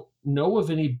 we don't know of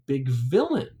any big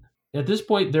villain. At this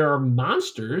point, there are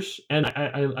monsters, and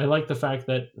I like the fact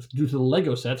that due to the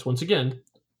Lego sets, once again,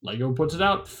 Lego puts it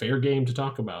out, fair game to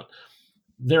talk about.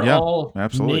 They're all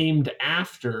named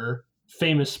after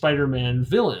famous Spider-Man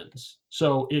villains.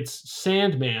 So it's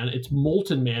Sandman, it's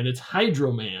Molten Man, it's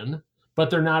Hydro Man, but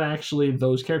they're not actually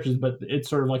those characters, but it's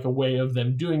sort of like a way of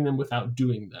them doing them without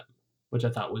doing them, which I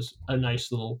thought was a nice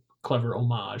little clever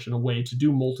homage and a way to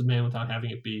do Molten Man without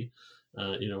having it be,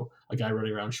 a guy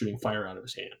running around shooting fire out of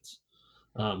his hands.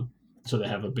 So they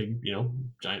have a big,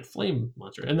 giant flame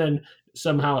monster. And then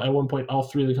somehow at one point, all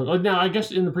three of them come. Oh, now, I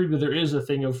guess in the preview, there is a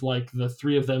thing of like the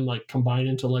three of them like combine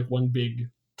into like one big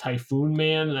Typhoon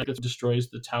Man, and that destroys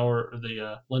the tower or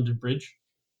the London Bridge.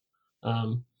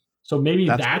 So maybe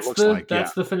that's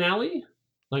the finale.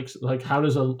 Like how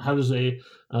does a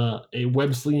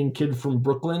web slinging kid from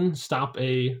Brooklyn stop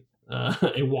a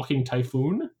walking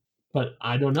typhoon? But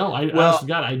I don't know. Honestly,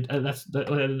 God,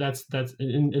 that's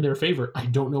in their favor. I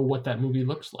don't know what that movie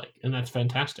looks like, and that's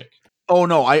fantastic. Oh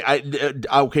no,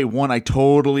 okay. One, I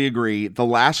totally agree. The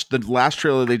last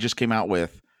trailer they just came out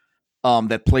with,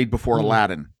 that played before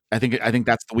Aladdin. I think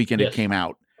that's the weekend it came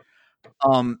out.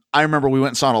 I remember we went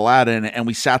and saw Aladdin, and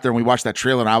we sat there and we watched that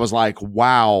trailer, and I was like,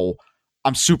 wow,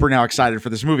 I'm super now excited for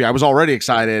this movie. I was already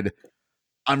excited.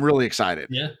 I'm really excited.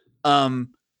 Yeah.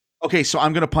 Okay, so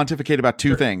I'm going to pontificate about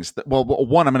two things. Well,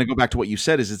 one, I'm going to go back to what you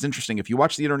said. It's interesting. If you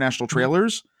watch the international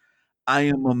trailers, I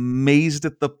am amazed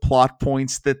at the plot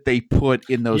points that they put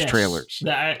in those trailers.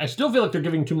 I still feel like they're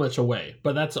giving too much away,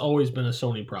 but that's always been a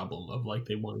Sony problem of like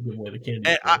they want to give away the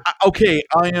candy.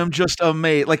 I am just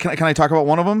amazed. Like, can I talk about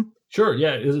one of them? Sure.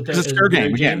 Yeah. Is it? It's fair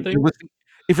game. Again,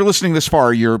 if you're listening this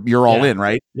far, you're all in,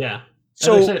 right? Yeah.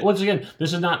 So once again,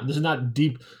 this is not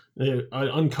deep.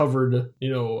 Uncovered,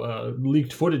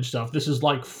 leaked footage stuff. This is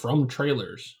like from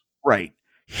trailers, right?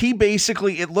 He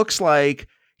basically, it looks like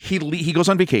he goes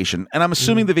on vacation, and I'm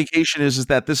assuming the vacation is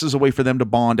that this is a way for them to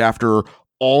bond after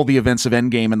all the events of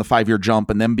Endgame and the 5-year jump,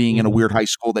 and them being in a weird high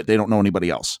school that they don't know anybody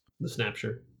else. The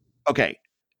Snapshot. Okay,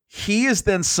 he is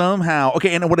then somehow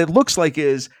and what it looks like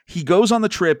is he goes on the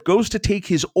trip, goes to take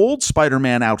his old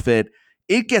Spider-Man outfit,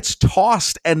 it gets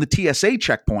tossed at the TSA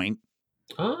checkpoint.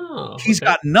 Oh, he's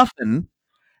got nothing,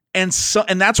 and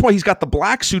that's why he's got the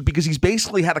black suit, because he's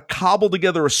basically had to cobble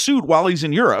together a suit while he's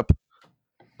in Europe.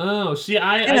 Oh, see,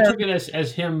 I took it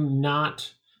as him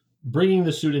not bringing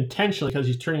the suit intentionally because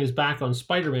he's turning his back on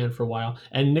Spider-Man for a while,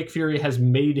 and Nick Fury has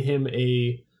made him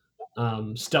a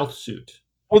stealth suit.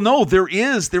 Well, no, there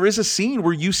is a scene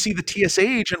where you see the TSA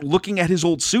agent looking at his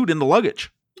old suit in the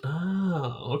luggage.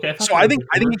 Oh, okay. So I think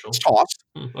he gets tossed.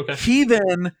 Okay.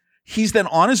 He's then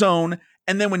on his own.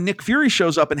 And then when Nick Fury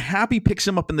shows up and Happy picks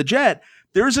him up in the jet,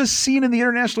 there's a scene in the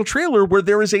international trailer where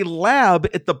there is a lab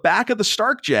at the back of the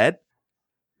Stark jet,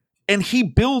 and he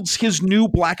builds his new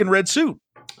black and red suit.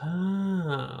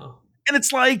 Oh. And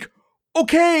it's like,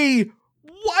 okay,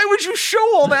 why would you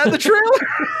show all that in the trailer?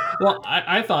 Well,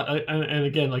 I thought, and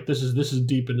again, like this is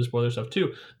deep into spoiler stuff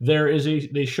too.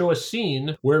 They show a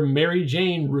scene where Mary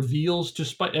Jane reveals to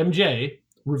MJ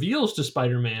reveals to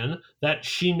Spider-Man that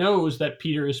she knows that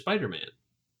Peter is Spider-Man.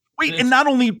 Wait, and not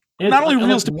only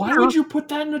reveals to Peter, why Peter, would you put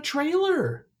that in a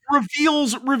trailer?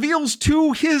 Reveals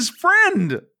to his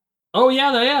friend. Oh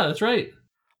yeah, that's right.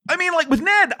 I mean, like with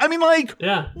Ned. I mean, like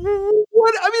yeah.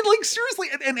 What? I mean, like seriously.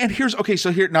 And here's okay.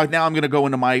 So here now I'm going to go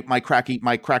into my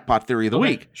crackpot theory of the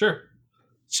week. Sure.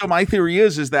 So my theory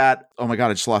is that, oh my God,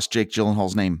 I just lost Jake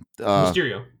Gyllenhaal's name.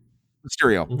 Mysterio.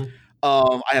 Mysterio.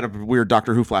 I had a weird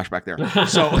Doctor Who flashback there.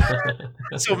 So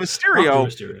Mysterio.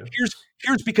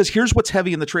 Here's what's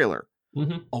heavy in the trailer.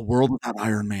 A world without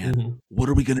Iron Man. What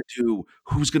are we going to do?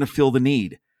 Who's going to fill the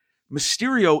need?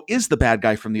 Mysterio is the bad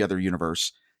guy from the other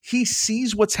universe. He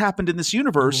sees what's happened in this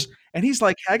universe, and he's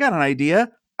like, I got an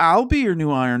idea. I'll be your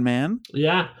new Iron Man.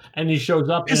 Yeah, and he shows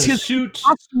up in his suit,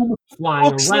 flying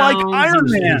looks around. like Iron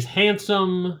Man. He's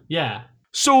handsome. Yeah.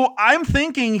 So I'm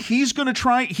thinking he's still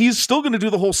going to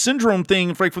do the whole syndrome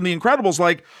thing, like from The Incredibles,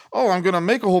 like, oh, I'm going to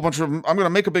make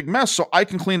a big mess so I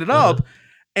can clean it up.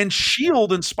 And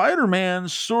S.H.I.E.L.D. and Spider-Man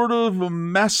sort of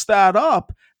mess that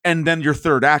up. And then your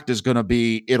third act is going to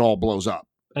be, it all blows up.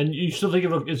 And you still think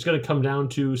it's going to come down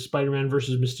to Spider-Man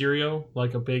versus Mysterio?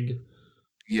 Like a big...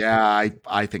 Yeah,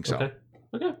 I think so.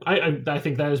 Okay. I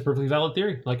think that is a perfectly valid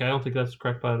theory. Like, I don't think that's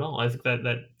correct by at all. I think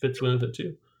that fits with it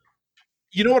too.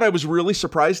 You know what I was really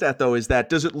surprised at, though, is that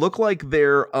does it look like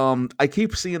they're I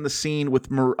keep seeing the scene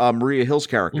with Maria Hill's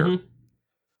character.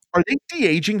 Are they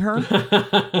de-aging her?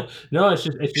 No, it's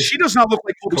just she does not look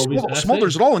like Kobe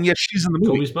Smulders at all, and yet she's in the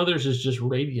movie. Kobe Smulders is just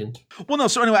radiant. Well, no.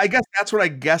 So anyway, I guess that's what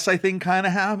I think kind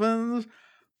of happens.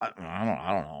 I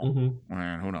don't know.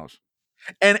 Man, who knows?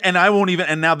 And I won't even.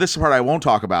 And now this part I won't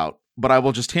talk about, but I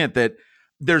will just hint that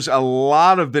there's a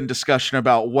lot of been discussion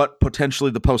about what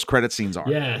potentially the post-credit scenes are.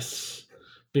 Yes.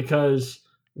 Because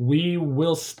we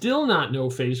will still not know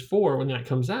Phase 4 when that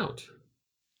comes out.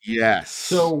 Yes.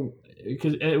 So,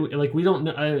 because like we don't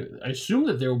know, I assume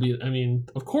that there will be. I mean,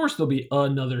 of course there'll be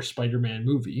another Spider-Man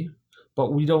movie,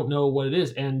 but we don't know what it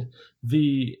is. And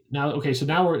now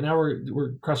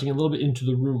we're crossing a little bit into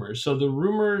the rumors. So the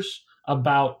rumors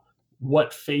about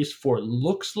what Phase 4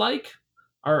 looks like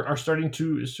are starting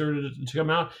to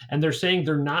come out, and they're saying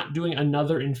they're not doing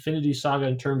another Infinity Saga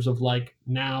in terms of like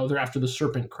now they're after the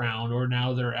Serpent Crown, or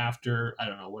now they're after, I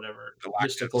don't know, whatever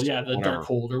mystical, the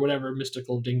Darkhold or whatever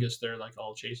mystical dingus they're like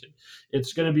all chasing.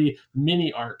 It's going to be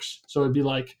mini arcs, so it'd be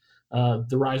like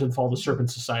the Rise and Fall of the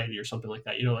Serpent Society or something like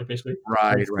that. You know, like basically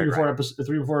three or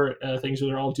four things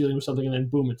where they're all dealing with something, and then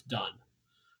boom, it's done.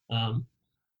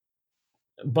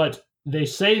 But they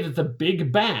say that the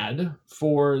big bad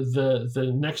for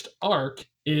the next arc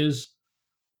is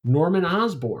Norman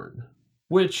Osborn,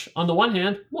 which on the one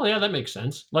hand, well, yeah, that makes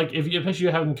sense. Like if you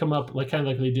have him come up like kind of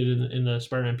like they did in the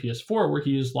Spider-Man PS4, where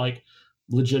he is like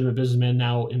legitimate businessman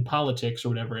now in politics or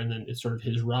whatever, and then it's sort of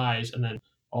his rise, and then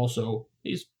also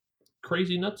he's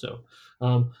crazy nutso.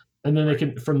 And then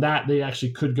they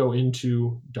actually could go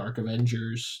into Dark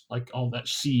Avengers, like all that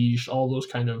Siege, all those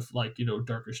kind of like, you know,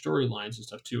 darker storylines and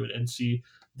stuff too, and see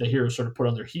the heroes sort of put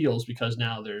on their heels because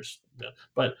now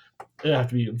but it have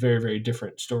to be a very, very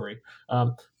different story.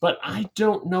 But I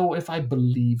don't know if I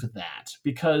believe that,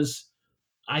 because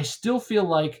I still feel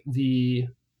like the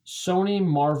Sony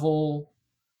Marvel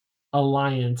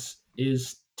alliance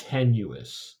is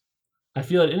tenuous. I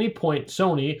feel at any point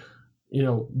Sony, you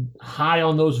know, high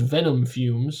on those Venom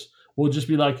fumes, will just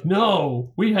be like,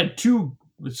 no, we had two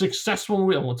successful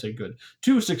movies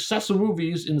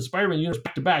in the Spider-Man universe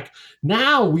back to back.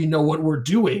 Now we know what we're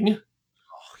doing.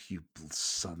 Oh, you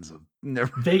sons of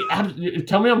never.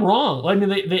 Tell me I'm wrong. I mean,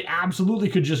 they absolutely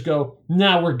could just go,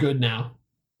 nah, we're good now.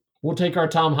 We'll take our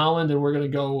Tom Holland and we're going to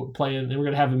go play and we're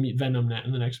going to have him meet Venom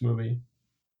in the next movie.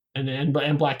 And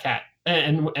Black Cat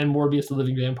and Morbius the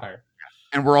Living Vampire.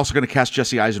 And we're also going to cast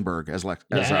Jesse Eisenberg as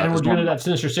and we're doing that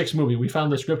Sinister Six movie. We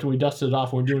found the script and we dusted it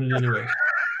off and we're doing it anyway.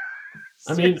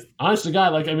 I mean, honest to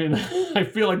God, like, I mean, I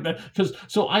feel like that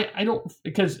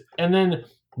and then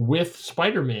with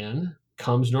Spider-Man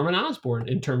comes Norman Osborn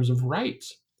in terms of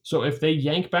rights. So if they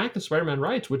yank back the Spider-Man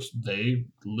rights, which they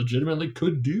legitimately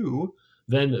could do,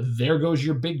 then there goes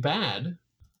your big bad.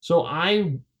 So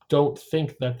I don't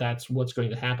think that that's what's going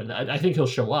to happen. I think he'll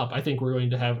show up. I think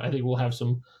we'll have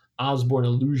some Osborn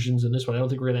illusions in this one. I don't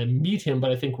think we're going to meet him, but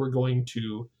I think we're going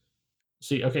to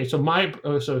see. Okay, so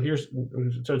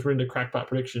it's into crackpot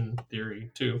prediction theory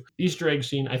too. Easter egg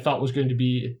scene I thought was going to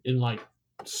be in like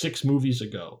 6 movies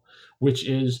ago, which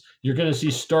is you're going to see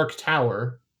Stark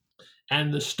Tower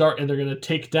and they're going to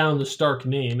take down the Stark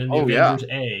name and the Avengers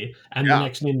A, and the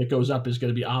next name that goes up is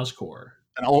going to be Oscorp.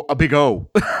 A big O.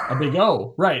 A big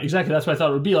O. Right, exactly. That's what I thought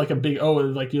it would be, like a big O,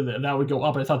 like that would go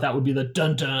up. I thought that would be the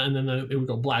dun-dun, and then it would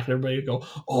go black, and everybody would go,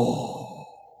 oh.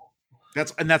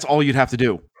 That's all you'd have to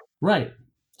do. Right.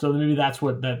 So maybe that's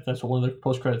what one of the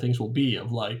post-credit things will be,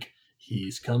 of like,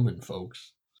 he's coming,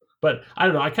 folks. But I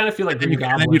don't know. I kind of feel like Green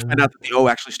Goblin. And then you'd find out that the O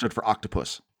actually stood for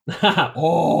octopus.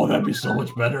 Oh, that'd be so much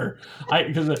better.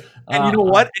 And you know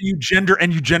what?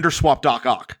 And you gender swap Doc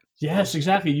Ock. Yes,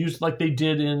 exactly. Used like they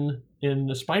did in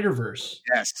the Spider-Verse.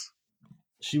 Yes.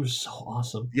 She was so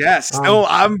awesome. Yes.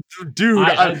 Oh, dude.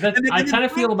 I And kind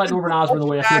of feel about Norman Osborn the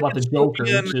way I feel about the Joker,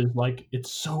 in. which is like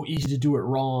it's so easy to do it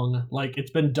wrong. Like it's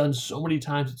been done so many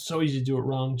times, it's so easy to do it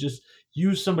wrong. Just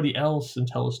use somebody else and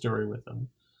tell a story with them.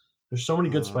 There's so many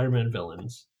good Spider-Man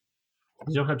villains.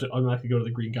 You don't have to automatically go to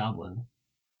the Green Goblin.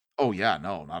 Oh yeah,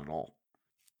 no, not at all.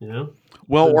 You know.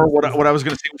 Well, or what I was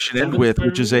going to say we should end with,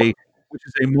 which is a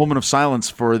moment of silence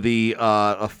for the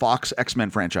Fox X-Men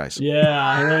franchise.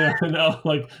 Yeah, I know.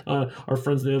 Like our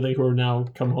friends the other day who are now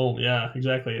come home. Yeah,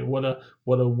 exactly. What a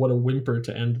whimper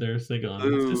to end their thing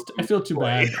on. It's just, I feel too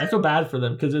bad. I feel bad for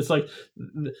them because it's like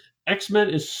the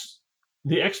X-Men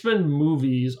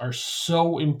movies are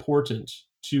so important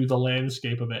to the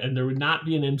landscape of it, and there would not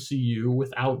be an MCU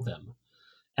without them.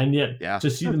 And yet, to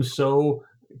see them so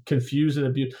confused and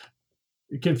abused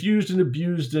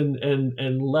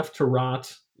and left to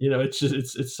rot, it's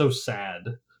just it's so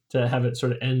sad to have it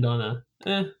sort of end on a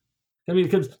I mean,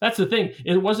 because that's the thing,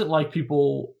 it wasn't like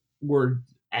people were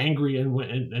angry and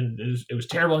went and it was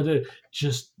terrible.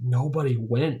 Just nobody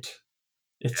went.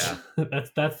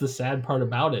 That's the sad part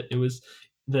about it. It was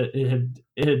that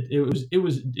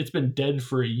it's been dead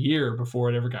for a year before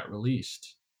it ever got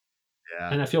released.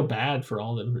 And I feel bad for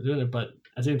all of them for doing it, but at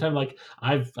the same time, like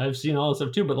I've seen all this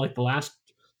stuff too, but like the last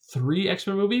 3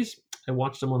 X-Men movies, I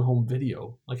watched them on home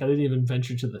video. Like I didn't even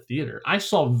venture to the theater. I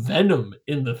saw Venom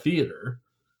in the theater,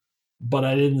 but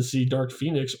I didn't see Dark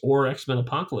Phoenix or X-Men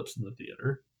Apocalypse in the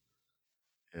theater.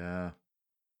 Yeah.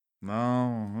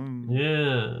 No.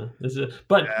 Yeah.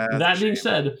 But that being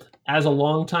said, as a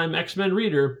longtime X-Men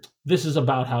reader, this is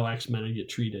about how X-Men get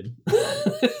treated.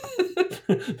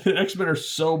 The X-Men are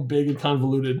so big and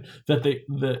convoluted that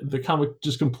the comic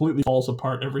just completely falls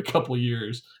apart every couple of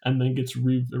years and then gets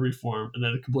reformed, and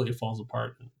then it completely falls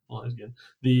apart. Again,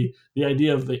 the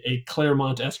idea of a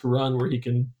Claremont-esque run where he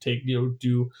can take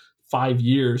do 5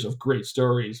 years of great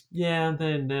stories,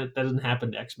 then that doesn't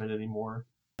happen to X-Men anymore.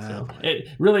 So it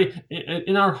really,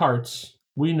 in our hearts,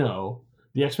 we know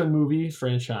the X-Men movie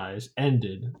franchise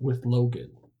ended with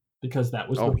Logan. Because that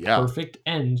was the perfect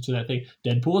end to that thing.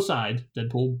 Deadpool aside,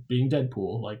 Deadpool being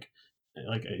Deadpool, like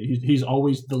he's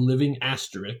always the living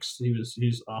asterisk.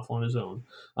 He's off on his own.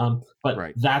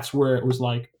 But that's where it was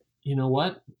like, you know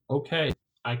what? Okay,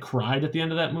 I cried at the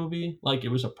end of that movie. Like it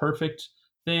was a perfect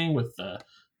thing with the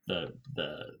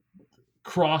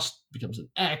cross becomes an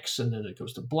X and then it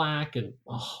goes to black, and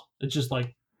it's just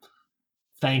like,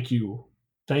 thank you,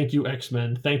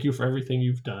 X-Men, thank you for everything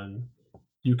you've done.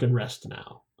 You can rest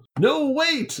now. No,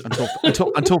 wait!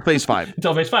 Until phase 5.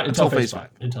 Until phase 5. Until phase 5.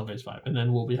 Until phase 5. And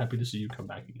then we'll be happy to see you come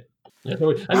back again. Yeah,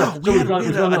 we've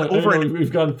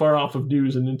gone far off of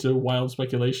news and into wild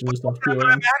speculation and stuff too.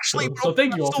 I'm actually so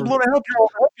thank you all for I hope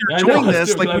you're enjoying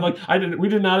this. We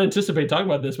did not anticipate talking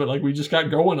about this, but like we just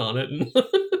got going on it.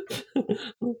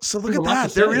 So look at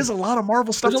that. There is a lot of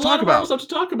Marvel stuff to talk about.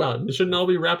 It shouldn't all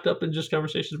be wrapped up in just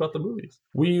conversations about the movies.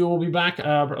 We will be back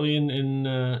probably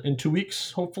in 2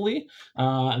 weeks, hopefully.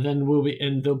 Then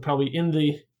they'll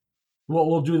probably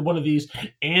we'll do one of these,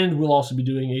 and we'll also be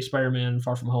doing a Spider-Man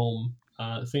Far From Home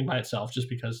thing by itself, just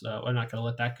because we're not going to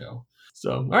let that go.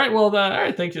 So, all right. Well, all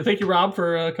right. Thank you, Rob,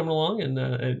 for coming along and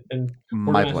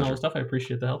my pleasure. All the stuff. I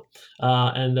appreciate the help.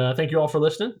 And thank you all for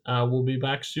listening. We'll be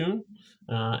back soon,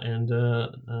 and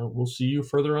we'll see you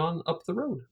further on up the road.